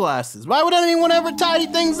sunglasses. Why would anyone ever tidy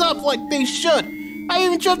things up like they should? I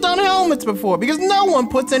even tripped on helmets before because no one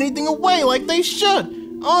puts anything away like they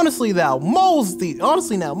should. Honestly now, moles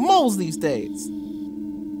these days.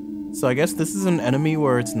 So I guess this is an enemy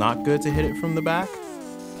where it's not good to hit it from the back.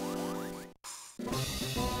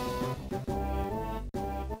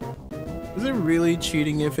 Is it really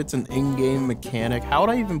cheating if it's an in-game mechanic? How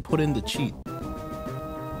would I even put in the cheat?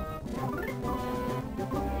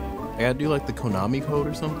 I gotta do like the Konami code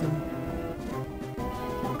or something?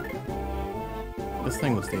 This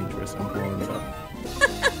thing was dangerous. I'm blowing it up.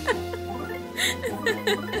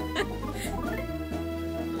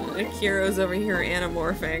 Kiro's over here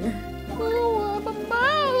anamorphing. Oh, I'm a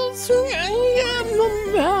mouse. I am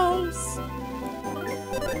a mouse.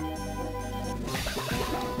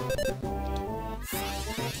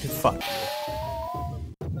 Fuck.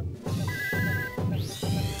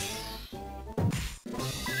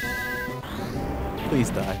 Please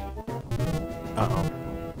die. Uh-oh.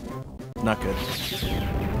 Not good.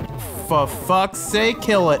 For fuck's sake,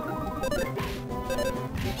 kill it.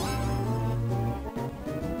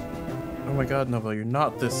 Oh my god, Nova, you're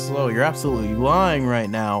not this slow. You're absolutely lying right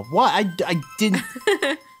now. What? I didn't...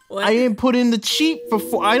 What? I didn't put in the cheat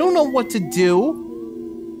before. I don't know what to do.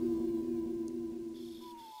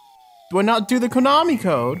 Do I not do the Konami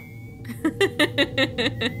code?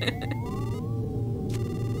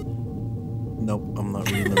 Nope, I'm not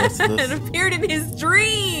reading the rest of this. It appeared in his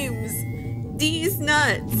dreams! These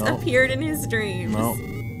nuts appeared in his dreams. Nope.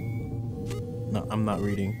 No, I'm not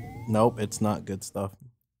reading. Nope, it's not good stuff.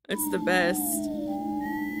 It's the best.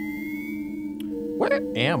 Where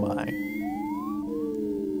am I?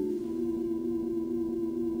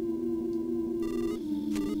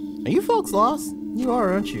 Are you folks lost? You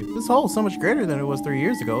are, aren't you? This hole is so much greater than it was 3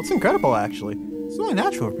 years ago. It's incredible, actually. It's only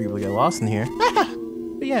natural for people to get lost in here.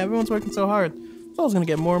 But yeah, everyone's working so hard. This hole's gonna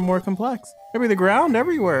get more and more complex. Maybe the ground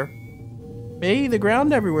everywhere. May the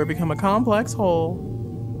ground everywhere become a complex hole.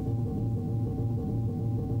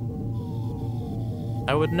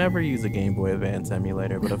 I would never use a Game Boy Advance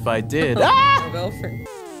emulator, but if I did...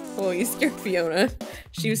 Oh, you scared Fiona.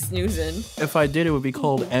 She was snoozing. If I did, it would be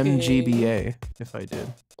called MGBA. If I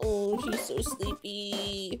did. Oh, she's so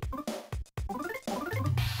sleepy.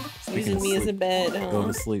 Speaking Using of me as a sleep, bed, huh? Go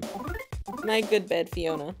to sleep. My good bed,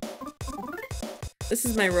 Fiona. This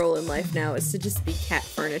is my role in life now, is to just be cat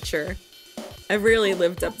furniture. I've really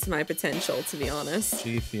lived up to my potential, to be honest.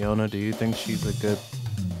 Gee, Fiona, do you think she's a good...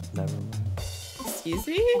 Never mind. Excuse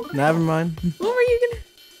me? Never mind. What were you gonna...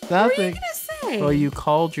 Nothing. What were you gonna say? Well, you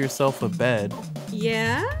called yourself a bed.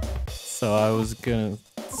 Yeah? So I was gonna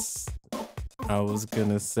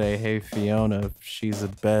say, hey Fiona, if she's a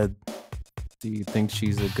bed, do you think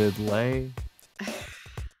she's a good lay?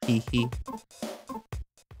 Hee hee.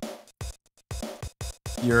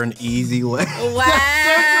 You're an easy lay. Wow!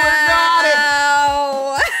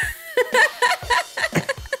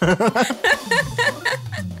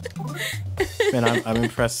 Man, I'm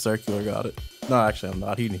impressed Circular got it. No, actually I'm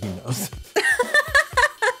not. He knows.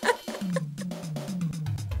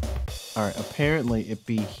 Alright, apparently it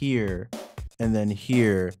be here and then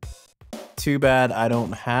here. Too bad I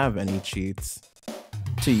don't have any cheats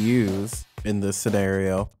to use in this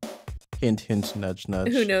scenario. Hint, hint, nudge,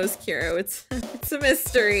 nudge. Who knows, Kiro? It's a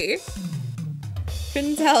mystery.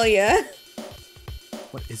 Couldn't tell ya.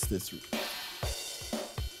 What is this?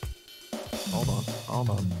 Hold on, hold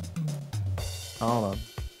on. Hold on.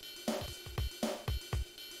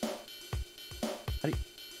 How do you...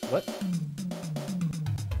 What?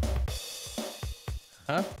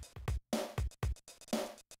 Huh?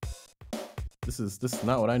 This is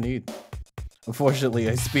not what I need. Unfortunately,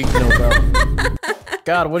 I speak no bell.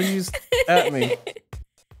 God, what did you at me?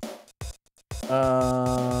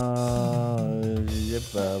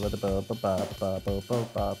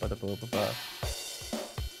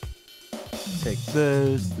 Take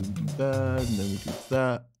this, then we do that, and then we do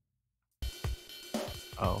that.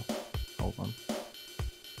 Oh, hold on.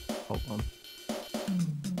 Hold on.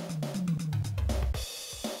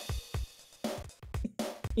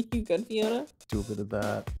 You good, Fiona? Do a bit of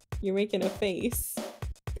that. You're making a face.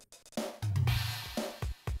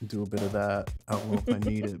 Do a bit of that. I don't know if I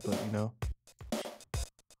need it, but you know.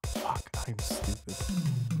 Fuck, I'm stupid.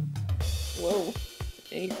 Whoa.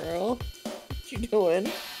 Hey, girl. What you doing?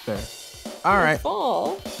 There. Alright.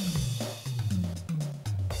 Fall.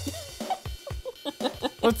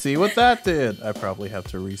 Let's see what that did. I probably have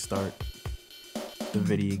to restart the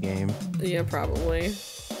video game Yeah, probably.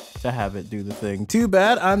 to have it do the thing. Too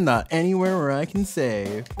bad I'm not anywhere where I can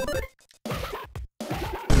save.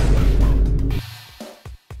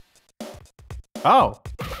 Oh.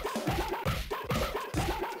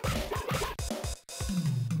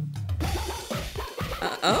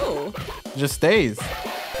 Oh. Just stays.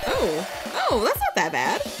 Oh, that's not that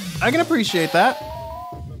bad. I can appreciate that.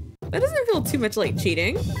 That doesn't feel too much like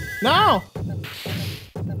cheating. No.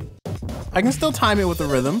 I can still time it with the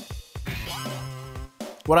rhythm.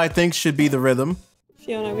 What I think should be the rhythm.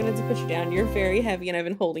 Fiona, I'm gonna have to put you down. You're very heavy and I've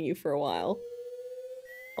been holding you for a while.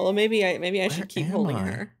 Although maybe I should keep am holding I?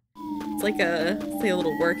 her. It's like a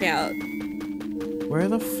little workout. Where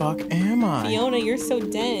the fuck am I? Fiona, you're so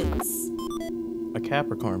dense. A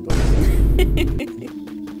Capricorn, please.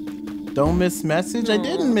 Don't miss message? I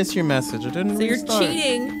didn't miss your message. I didn't So you're restart.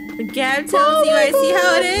 cheating. But Gab tells you I see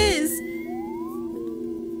how it is.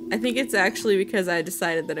 I think it's actually because I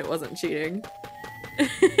decided that it wasn't cheating.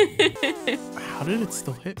 How did it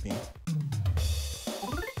still hit me?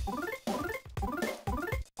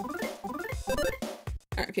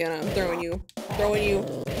 Alright, Fiona, I'm throwing you. Throwing you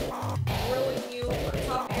on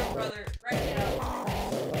top of your brother right now.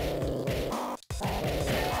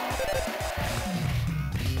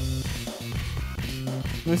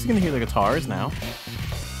 I'm just gonna hear the guitars now.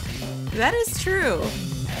 That is true.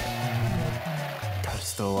 God, it's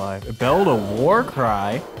still alive. It bellowed a war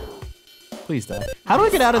cry. Please die. How do I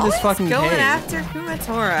get out of this fucking going cave? after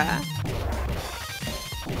Kumatora.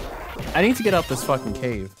 I need to get out this fucking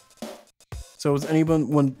cave. So is anyone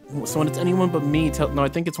when it's anyone but me? No, I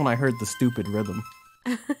think it's when I heard the stupid rhythm.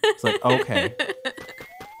 It's like okay.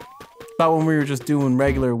 Thought when we were just doing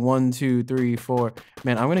regular 1, 2, 3, 4.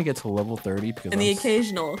 Man, I'm gonna get to level 30 because And the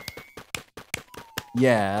occasional.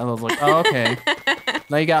 yeah. I was like, oh, okay.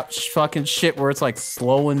 Now you got fucking shit where it's like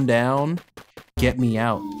slowing down. Get me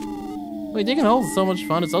out. Wait, digging holes is so much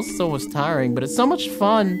fun. It's also so much tiring, but it's so much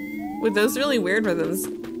fun. With those really weird rhythms,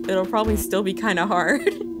 it'll probably still be kind of hard.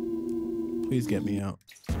 Please get me out.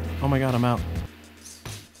 Oh my god, I'm out.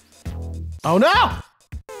 Oh no!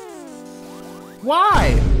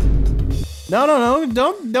 Why? No,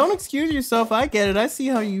 don't excuse yourself. I get it. I see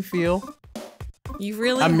how you feel. You've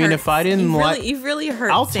really I mean, hurt, if I didn't like... you've really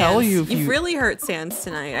hurt I'll Sans. tell you if You've you... really hurt Sans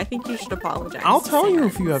tonight. I think you should apologize. I'll to tell you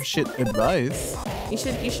Sans. if you have shit advice. You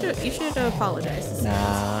should apologize to Sans.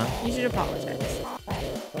 Nah. You should apologize.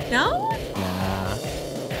 No? Nah.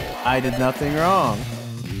 I did nothing wrong.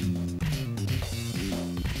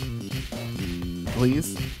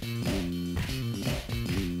 Please?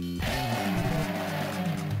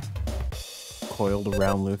 Coiled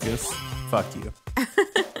around Lucas. Fuck you.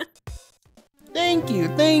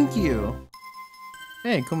 Thank you.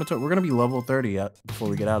 Hey, Kumatora, we're gonna be level 30 before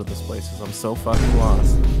we get out of this place because I'm so fucking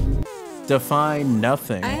lost. Define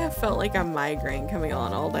nothing. I have felt like a migraine coming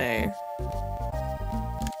on all day.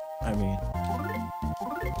 I mean,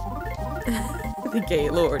 The gay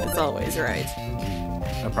lord is always right.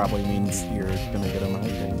 that probably means you're gonna get a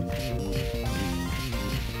migraine.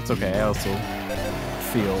 It's okay, I also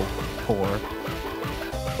feel poor.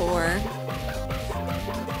 Or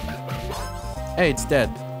Hey, it's dead.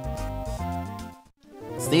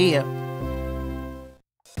 See ya.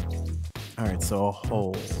 Alright, so a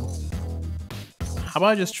hole. How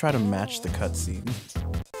about I just try to match the cutscene?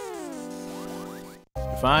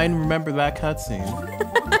 If I remember that cutscene.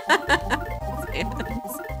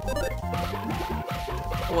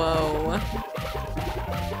 Whoa.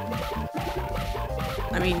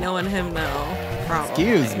 I mean, knowing him though, probably.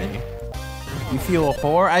 Excuse me. You feel a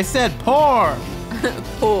whore? I said poor!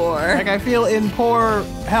 Poor. Like I feel in poor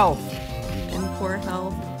health. In poor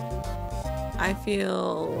health. I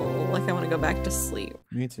feel like I want to go back to sleep.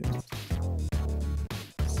 Me too.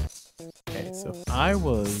 Okay, so I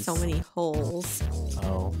was... So many holes.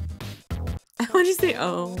 Oh. Why'd you say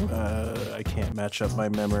oh? I can't match up my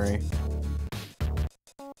memory.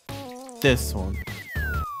 This one.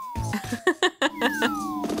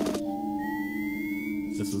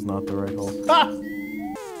 This is not the right hole. Ah!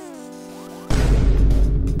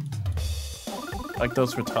 Like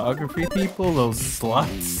those photography people, those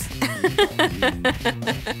sluts.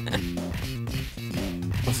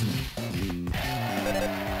 Listen.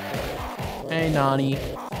 Hey, Nani.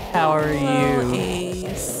 How are Hello, you?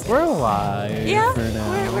 Ace. We're alive Yeah, for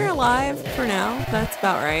now. we're alive for now. That's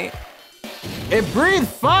about right. It breathed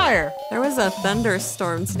fire! There was a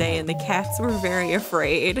thunderstorm today and the cats were very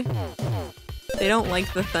afraid. They don't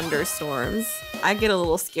like the thunderstorms. I get a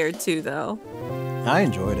little scared too, though. I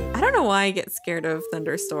enjoyed it. I don't know why I get scared of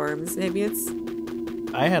thunderstorms. Maybe it's...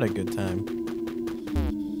 I had a good time.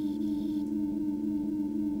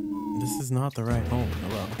 This is not the right home.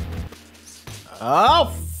 Hello. Oh,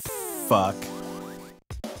 fuck.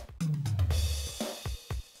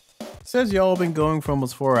 Says y'all been going for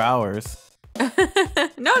almost 4 hours.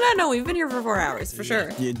 No, we've been here for 4 hours, for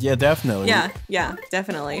sure. Yeah, definitely. Yeah,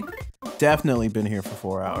 definitely. Definitely been here for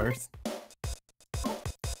 4 hours.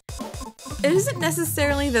 It isn't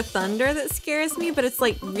necessarily the thunder that scares me, but it's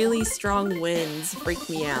like really strong winds freak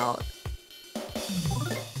me out.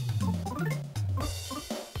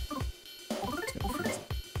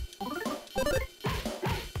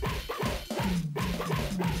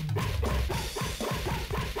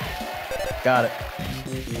 Got it.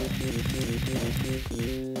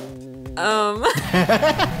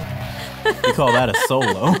 We call that a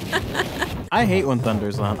solo. I hate when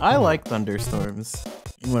thunder's on. I like thunderstorms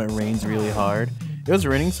when it rains really hard. It was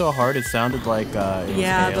raining so hard it sounded like it was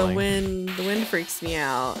hailing. the wind freaks me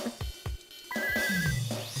out.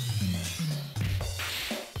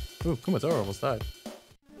 Ooh, Kumatora almost died.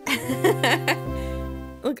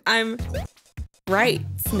 Look, I'm right.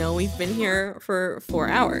 Snow, we've been here for 4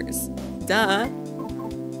 hours. Duh.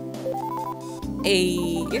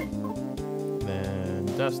 Then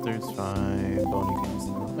Duster's fine. Boney can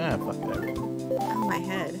fuck it, everyone. Oh, my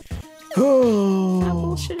head. What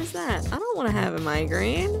bullshit is that? I don't want to have a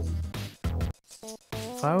migraine.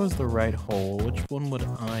 If I was the right hole, which one would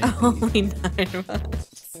I be? Only 9 of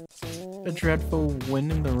us. A dreadful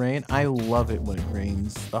wind in the rain. I love it when it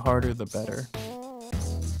rains. The harder, the better.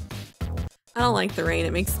 I don't like the rain.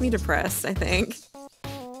 It makes me depressed, I think.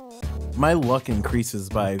 My luck increases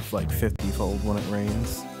by like 50-fold when it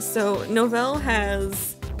rains. So Novell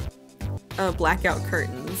has blackout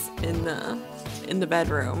curtains in the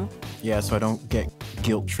bedroom. Yeah, so I don't get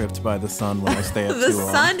guilt tripped by the sun when I stay up The too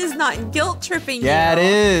long. sun is not guilt tripping you. Yeah, it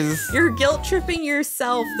is. You're guilt tripping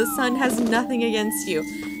yourself. The sun has nothing against you.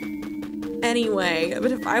 Anyway,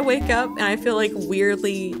 but if I wake up and I feel like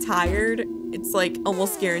weirdly tired, it's like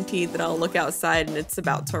almost guaranteed that I'll look outside and it's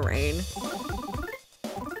about to rain.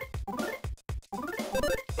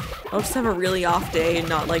 I'll just have a really off day and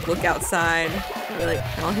not like look outside.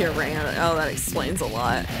 I'll hear rain. Oh, that explains a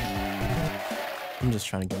lot. I'm just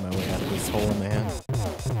trying to get my way out of this hole, man.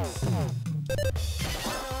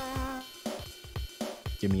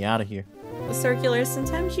 Get me out of here. The circular,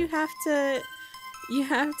 sometimes you have to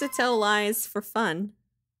tell lies for fun.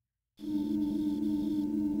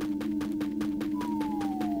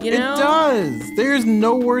 You know? It does. There's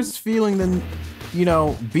no worse feeling than, you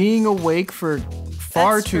know, being awake for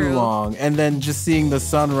far That's too true. long and then just seeing the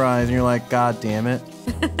sunrise and you're like, God damn it.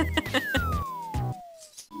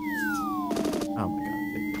 Oh my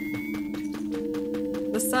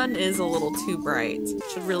god. The sun is a little too bright.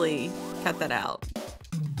 Should really cut that out.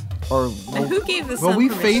 Or And who gave the sun well, we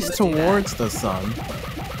permission face to do that? towards the sun.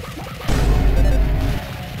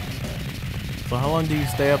 So how long do you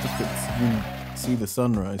stay up if you see the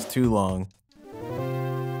sunrise? Too long.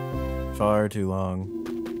 Far too long.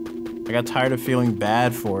 I got tired of feeling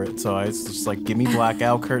bad for it, so I was just like, give me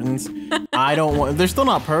blackout curtains. I don't want, they're still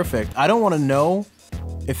not perfect. I don't want to know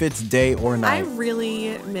if it's day or I night.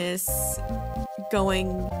 really miss going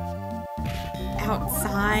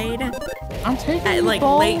outside I'm taking at you like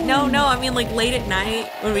both. late. No, I mean like late at night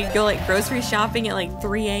when we go like grocery shopping at like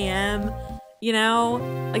 3 a.m. You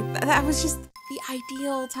know, like that was just the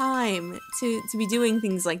ideal time to be doing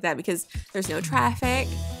things like that because there's no traffic,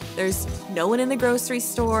 there's no one in the grocery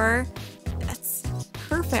store. That's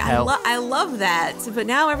perfect. I love that. But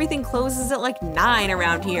now everything closes at like 9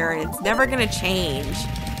 around here and it's never gonna change.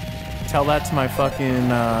 Tell that to my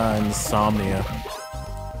fucking insomnia.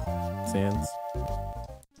 Sans.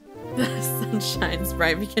 The sun shines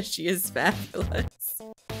bright because she is fabulous.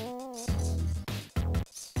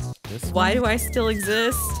 Why do I still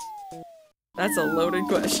exist? That's a loaded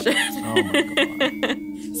question. Oh my god.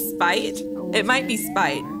 Spite? It might be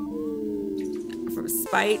spite. For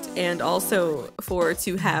spite and also for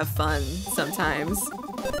to have fun sometimes.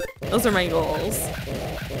 Those are my goals.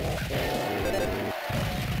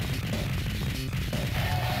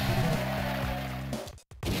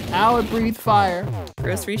 Ow, it breathed fire.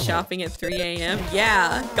 Grocery shopping at 3 a.m.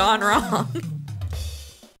 Yeah, gone wrong.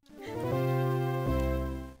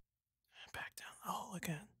 Back down the hole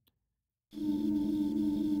again.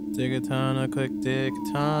 Dig a tunnel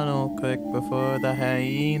quick before the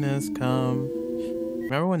hyenas come.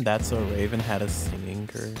 Remember when That's So Raven had a singing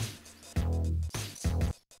girl?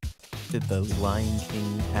 Did the Lion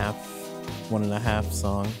King 1.5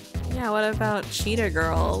 song? Yeah, what about Cheetah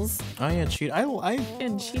Girls? Oh yeah, Cheetah.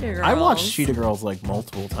 And Cheetah Girls. I watched Cheetah Girls like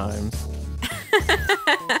multiple times.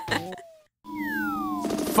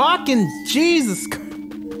 Fucking Jesus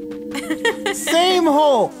Christ. Same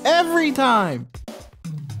hole every time.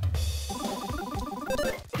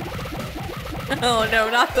 Oh no,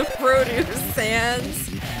 not the produce, Sans.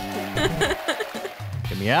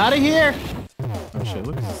 Get me out of here. Oh shit,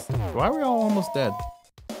 look at this. Why are we all almost dead?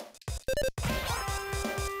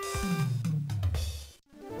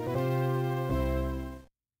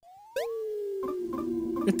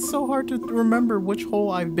 It's so hard to remember which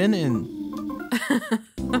hole I've been in.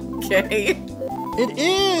 Okay. It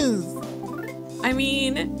is! I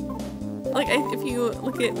mean, like, if you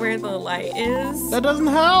look at where the light is. That doesn't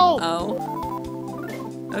help! Oh.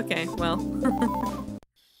 Okay, well.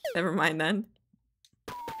 Never mind then.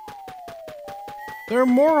 There are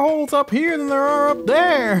more holes up here than there are up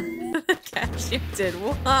there! Gosh, you did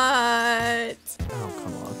what? Oh,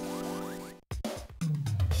 come on.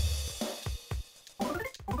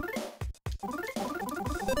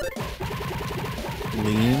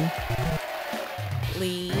 Lean.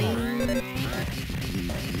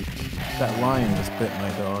 That lion just bit my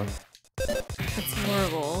dog. That's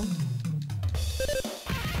horrible.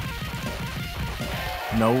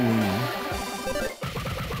 No lean.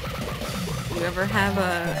 You ever have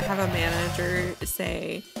a manager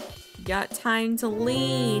say, "You got time to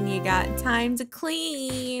lean, you got time to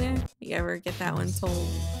clean"? You ever get that one told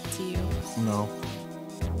to you? No.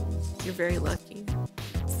 You're very lucky.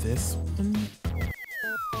 This one?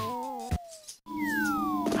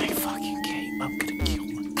 I fucking came. I'm gonna kill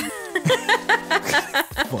him.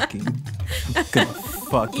 I'm gonna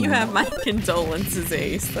fucking. You have my condolences,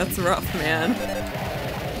 Ace. That's rough, man.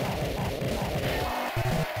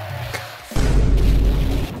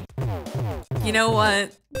 You know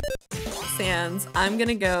what, Sans? I'm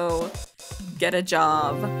gonna go get a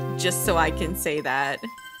job just so I can say that.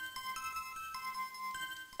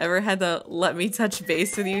 Ever had the "let me touch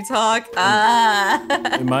base with you" talk?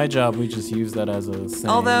 In my job, we just use that as a saying.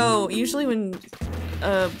 Although, usually when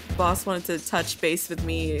a boss wanted to touch base with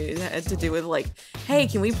me, it had to do with like, "Hey,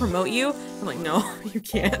 can we promote you?" I'm like, "No, you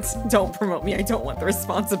can't. Don't promote me. I don't want the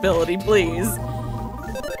responsibility, please."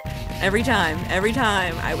 Every time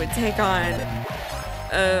I would take on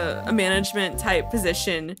a management type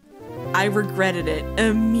position, I regretted it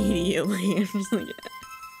immediately. I'm just like,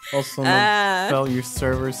 Also, felt your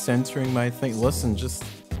server censoring my thing. Listen, just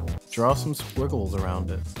draw some squiggles around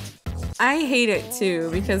it. I hate it too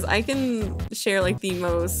because I can share like the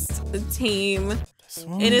most tame,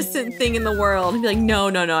 innocent thing in the world and be like, no,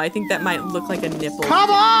 I think that might look like a nipple. Come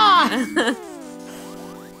on!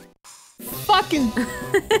 Fucking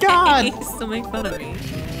God! You still make fun of me.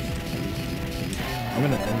 I'm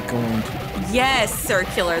going to. Yes,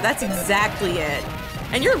 Circular. That's exactly it.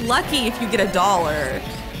 And you're lucky if you get $1.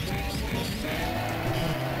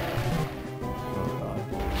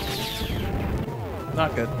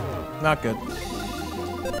 Not good. Not good.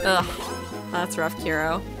 Ugh, that's rough,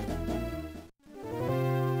 Kiro.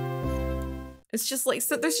 It's just like,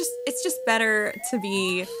 so it's just better to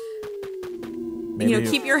be, Maybe, you know,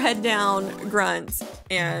 keep your head down, grunt,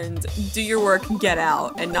 and do your work and get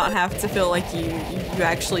out, and not have to feel like you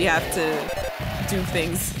actually have to do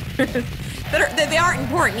things that they aren't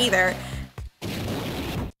important either.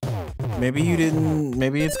 Maybe you didn't.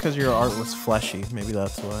 Maybe it's because your art was fleshy. Maybe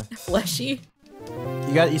that's why. Fleshy?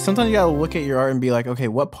 Sometimes you gotta look at your art and be like, okay,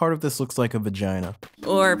 what part of this looks like a vagina?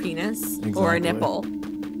 Or a penis. Or a Exactly. nipple.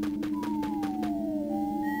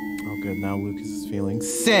 Oh, good. Now Lucas is feeling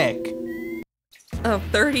sick. A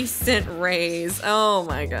 30-cent raise. Oh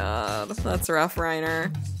my god. That's rough,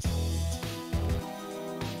 Reiner.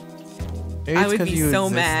 Maybe I it's would 'cause be you so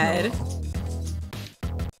exist mad. now.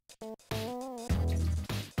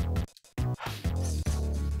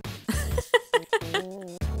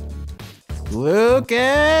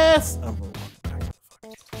 Lucas! I'm gonna walk back to the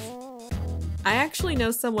fucking place. I actually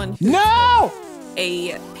know someone who No!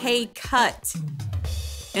 a pay cut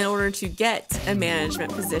in order to get a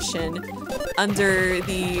management position under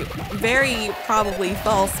the very probably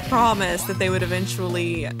false promise that they would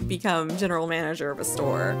eventually become general manager of a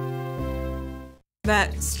store.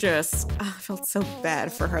 That's just, I felt so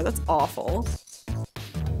bad for her. That's awful.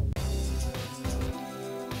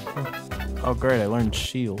 Oh, great. I learned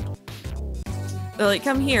shield. They're like,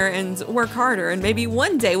 come here and work harder, and maybe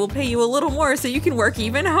one day we'll pay you a little more so you can work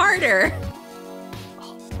even harder.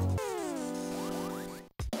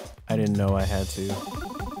 I didn't know I had to.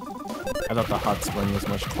 I thought the hot spring was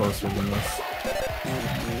much closer than this.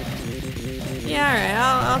 Yeah, all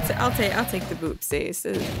right. I'll take the boopsies.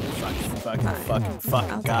 Fucking,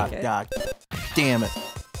 I'll God, take it. God, damn it.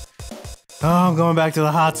 Oh, I'm going back to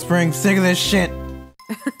the hot spring. Sick of this shit.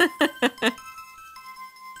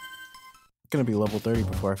 Gonna be level 30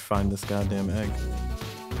 before I find this goddamn egg.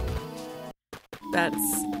 That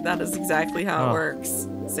is exactly how Oh. it works,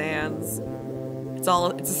 Sans. It's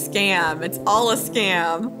a scam. It's all a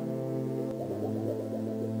scam.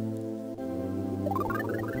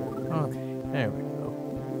 Okay, there we go.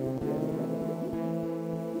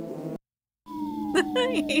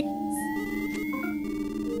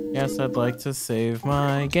 Yes, I'd like to save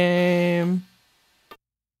my game.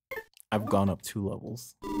 I've gone up 2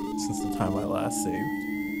 levels since the time I last saved.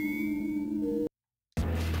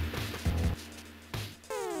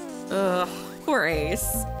 Ugh, poor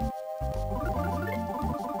Ace.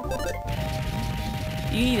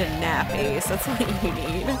 You need a nap, Ace. That's what you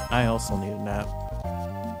need. I also need a nap.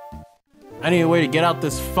 I need a way to get out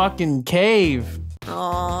this fucking cave.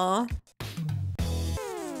 Aww.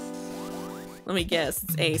 Let me guess.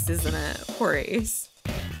 It's Ace, isn't it? Poor Ace.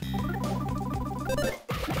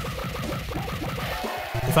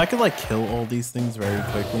 If I could like kill all these things very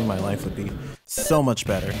quickly, my life would be so much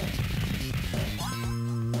better.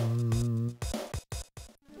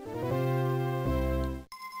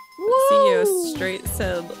 CEO straight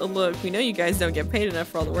said, look, we know you guys don't get paid enough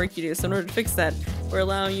for all the work you do, so in order to fix that, we're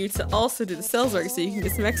allowing you to also do the sales work so you can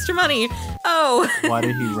get some extra money. Oh! Why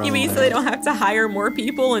did he run You mean so away? they don't have to hire more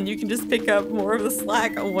people and you can just pick up more of the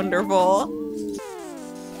slack? Oh, wonderful.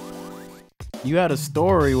 You had a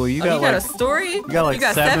story where you Oh, got you like got a story? you got like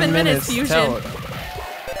 7 minutes to Fusion. tell it.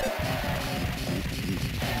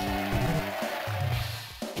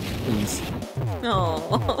 Please.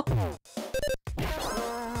 Oh.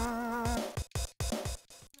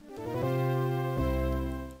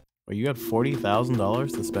 Well, you had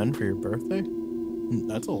 $40,000 to spend for your birthday?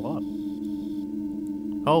 That's a lot.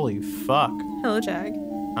 Holy fuck. Hello, Jag.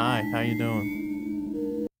 Hi, how you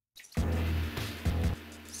doing?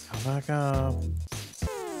 Come back up.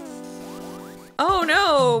 Oh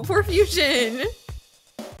no! Poor Fusion!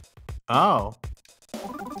 Oh.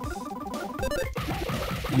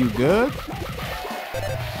 You good?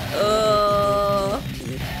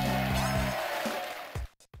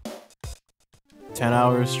 10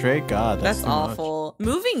 hours straight? God, that's too much. awful.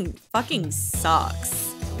 Moving fucking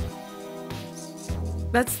sucks.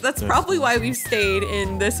 That's probably why we've stayed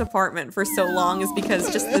in this apartment for so long, is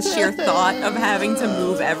because just the sheer thought of having to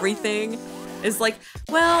move everything is like,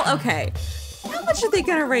 well, okay. How much are they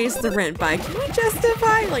gonna raise the rent by? Can we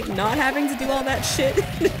justify like not having to do all that shit?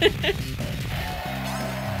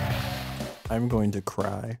 I'm going to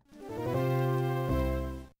cry.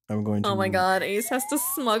 I'm going to. Oh my god, Ace has to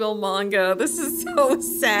smuggle manga. This is so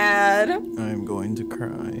sad. I'm going to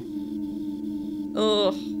cry.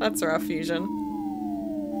 Ugh, that's rough, Fusion.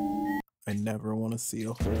 I never want to see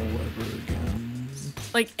a hole ever again.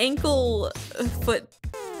 Like, ankle, foot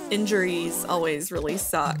injuries always really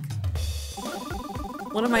suck.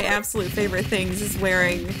 One of my absolute favorite things is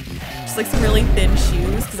wearing just like some really thin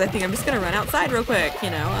shoes, because I think I'm just gonna run outside real quick, you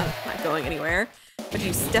know, I'm not going anywhere. But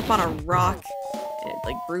you step on a rock, it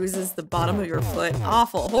like bruises the bottom of your foot.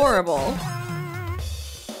 Awful, horrible.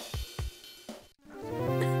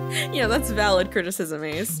 Yeah, that's valid criticism,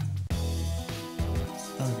 Ace.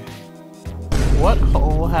 Okay. What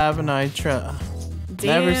hole haven't I tried?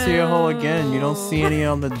 Never see a hole again. You don't see any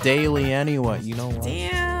on the daily anyway. You know what?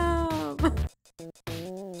 Damn.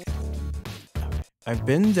 I've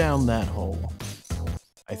been down that hole,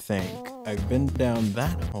 I think. I've been down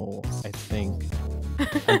that hole, I think.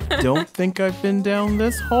 I don't think I've been down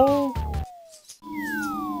this hole.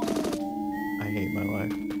 I hate my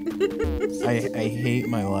life. I hate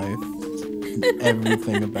my life.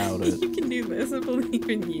 Everything about it. You can do this. I believe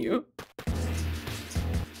in you.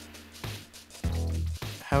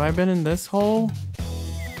 Have I been in this hole?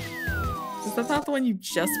 Is that not the one you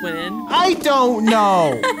just went in? I don't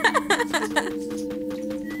know!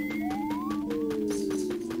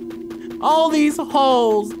 All these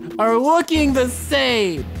holes are looking the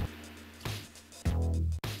same!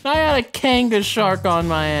 I had a kanga shark on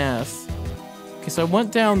my ass. Okay, so I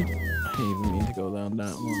went down... I didn't even mean to go down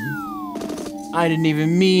that one. I didn't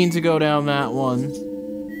even mean to go down that one.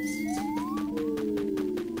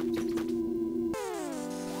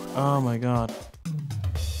 Oh my god.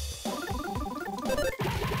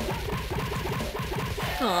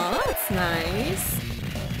 Aw, that's nice.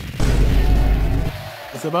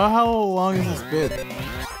 It's about how long is this bit?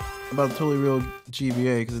 About Totally Real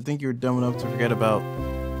GBA, because I think you were dumb enough to forget about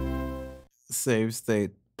save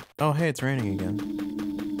state. Oh, hey, it's raining again.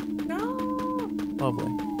 No. Lovely.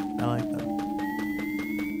 I like that.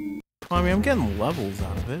 Well, I mean, I'm getting levels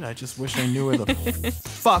out of it. I just wish I knew where the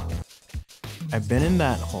fuck. I've been in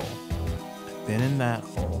that hole. I've been in that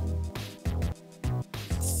hole.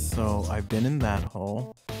 So, I've been in that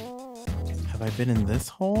hole. Have I been in this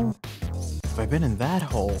hole? Have I been in that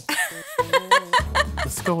hole?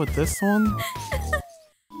 Let's go with this one.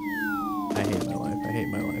 I hate my life. I hate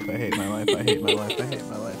my life. I hate my life. I hate my life. I hate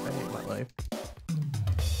my life. I hate my life.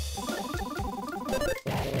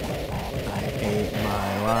 I hate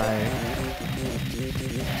my life.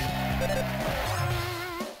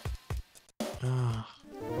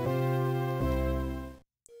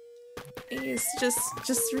 Ace,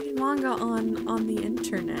 just read manga on the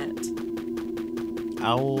internet.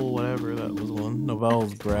 Owl, whatever that was one.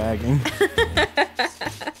 Novelle's bragging.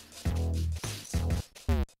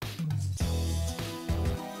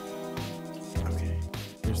 Okay.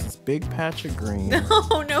 There's this big patch of green.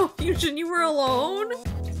 Oh no, Fusion, you were alone?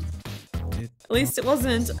 At least it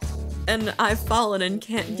wasn't an I've fallen and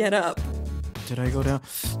can't get up. Did I go down?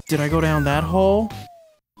 Did I go down that hole?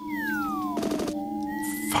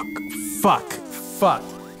 Fuck.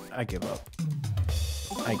 I give up.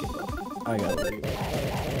 I give up. I gotta leave.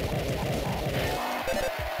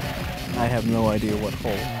 I have no idea what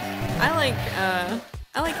hole. I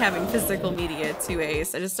like having physical media too,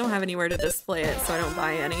 Ace. I just don't have anywhere to display it, so I don't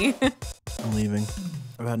buy any. I'm leaving.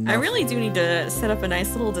 I've had enough. I really do need to set up a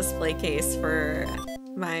nice little display case for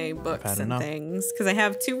my books and things, because I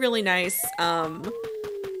have two really nice No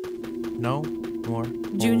more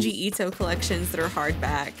Junji Ito collections that are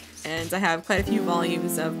hardback, and I have quite a few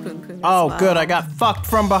volumes of Kun Kun. Oh, as well. good. I got fucked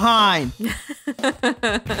from behind.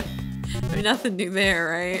 I mean, nothing new there,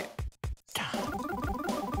 right?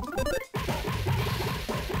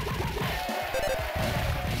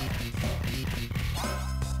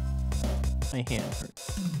 My hand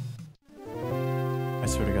hurts. I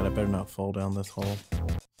swear to God, I better not fall down this hole.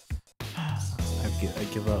 I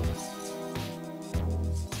give up.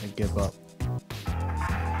 I give up.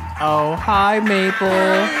 Oh, hi, Maple.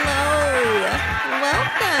 Hello!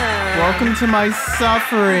 Welcome! Welcome to my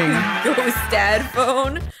suffering. Ghost dad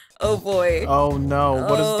phone? Oh boy. Oh no,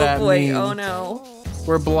 what does that mean? Oh no.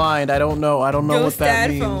 We're blind. I don't know. I don't know Ghost what that dad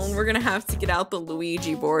means. phone. We're gonna have to get out the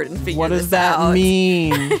Luigi board and figure What this does that out.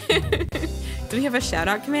 mean? Do we have a shout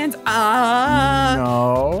out command?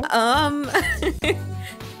 No.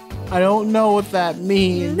 I don't know what that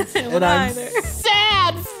means. And I'm either.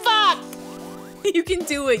 sad. Fuck. You can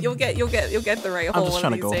do it. You'll get the right hole. I'm just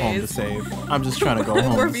trying to go home to save. I'm just trying to go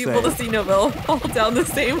home For to people to save. see Novelle fall down the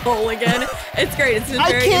same hole again. It's great. It's been I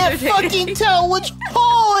very can't entertaining. fucking tell which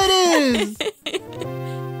hole it is!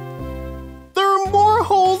 There are more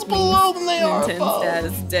holes below than they are Ninten's above. dad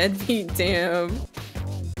is deadbeat. Damn.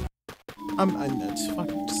 I'm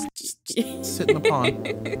just sit in the pond.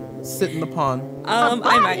 Sit in the pond. I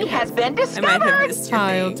might has been I might discovered. have missed your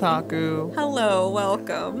Hi, name. Otaku. Hello,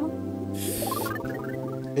 welcome.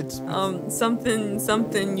 It's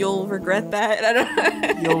Something you'll regret that. I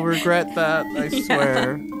don't you'll regret that. I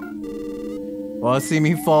swear. Want to see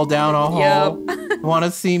me fall down a hole? Yep. Want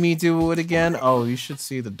to see me do it again? Oh, you should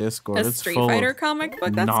see the Discord. A It's Street full Fighter of comic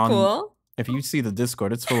book? That's cool. If you see the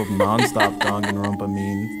Discord, it's full of non-stop Danganronpa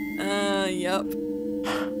memes. Yep.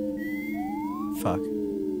 Fuck.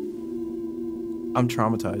 I'm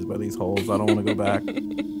traumatized by these holes. I don't want to go back.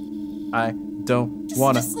 I don't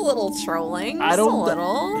want Just to. a little trolling. I Just don't. a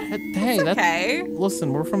little. Hey, It's that's okay.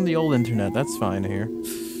 Listen, we're from the old internet. That's fine here.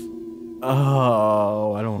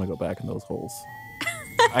 Oh, I don't want to go back in those holes.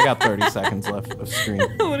 I got 30 seconds left of screen. I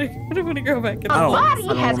want to go back and I don't- Body I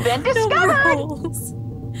don't has wanna- been No discovered. more holes.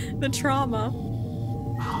 The trauma.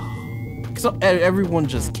 So everyone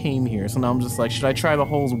just came here, so now I'm just like, should I try the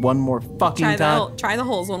holes one more fucking time? Try the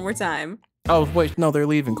holes one more time. Oh wait, no, they're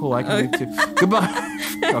leaving. Cool, I can leave too. Goodbye.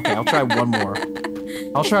 Okay, I'll try one more.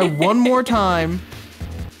 I'll try one more time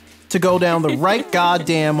to go down the right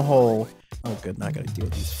goddamn hole. Oh good, now I gotta deal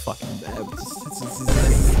with these fucking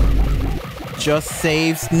just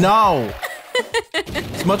saves. No.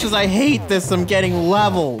 As much as I hate this, I'm getting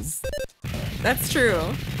levels. That's true.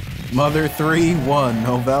 Mother 3, 1,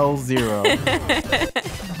 Novell 0.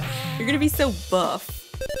 You're gonna be so buff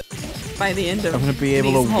by the end of I'm gonna be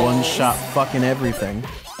able these to holes. one-shot fucking everything.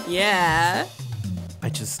 Yeah. I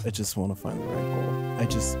just want to find the right hole. I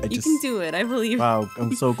just. You can do it, I believe. Wow,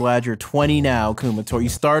 I'm so glad you're 20 now, Kumatora. You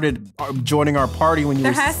started joining our party when you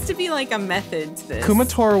There were. has to be like a method to this.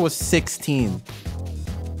 Kumatora was 16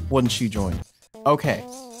 when she joined. Okay,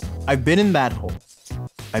 I've been in that hole.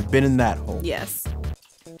 I've been in that hole. Yes.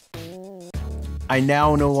 I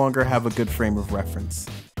now no longer have a good frame of reference.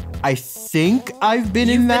 I think I've been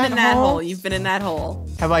in You've that been in that hole. hole. You've been in that hole.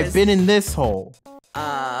 Have I been in this hole?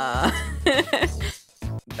 I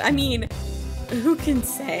mean, who can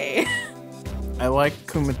say? I like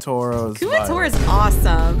Kumatoro's. Kumatora is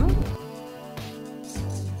awesome.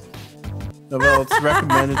 Well, it's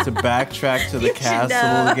recommended to backtrack to the You should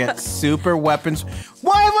castle know. to get super weapons.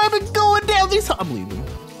 Why have I been going down these? I'm leaving.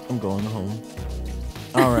 I'm going home.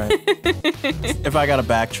 All right. If I gotta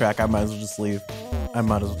backtrack, I might as well just leave. I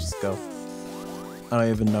might as well just go. I don't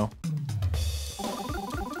even know.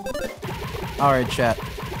 All right, chat.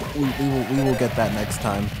 We will get that next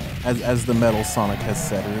time. As the Metal Sonic has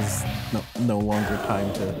said, it is no longer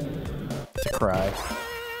time to cry.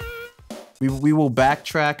 We will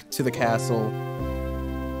backtrack to the castle.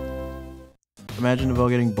 Imagine Novell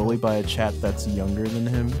getting bullied by a chat that's younger than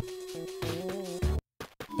him.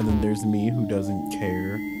 And then there's me who doesn't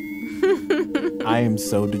care. I am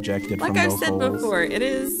so dejected Like from I've those said holes. before, it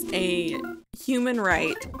is a human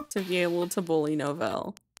right to be able to bully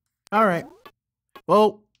Novell. All right.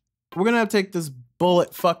 Well, we're gonna have to take this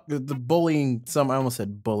bullet. Fuck the bullying. I almost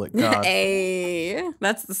said bullet. God. Hey,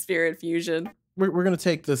 that's the spirit fusion. We're gonna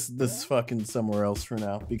take this fucking somewhere else for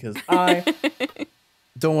now because I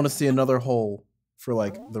don't want to see another hole for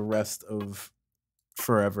like the rest of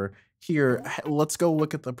forever. Here, let's go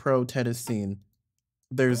look at the pro tennis scene.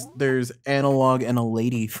 There's Analog and a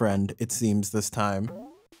lady friend, it seems this time.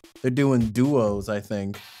 They're doing duos, I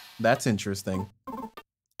think. That's interesting.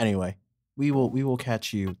 Anyway, we will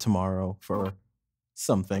catch you tomorrow for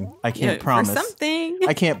something. I can't promise. For something.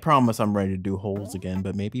 I can't promise I'm ready to do holes again,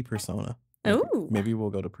 but maybe Persona. Ooh. Maybe we'll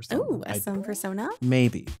go to Persona. Ooh, some Persona?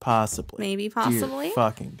 Maybe, possibly. Maybe, Dear possibly.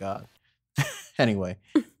 fucking God. Anyway,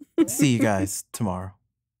 see you guys tomorrow.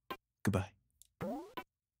 Goodbye.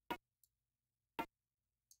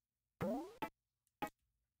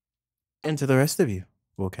 And to the rest of you,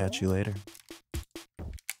 we'll catch you later.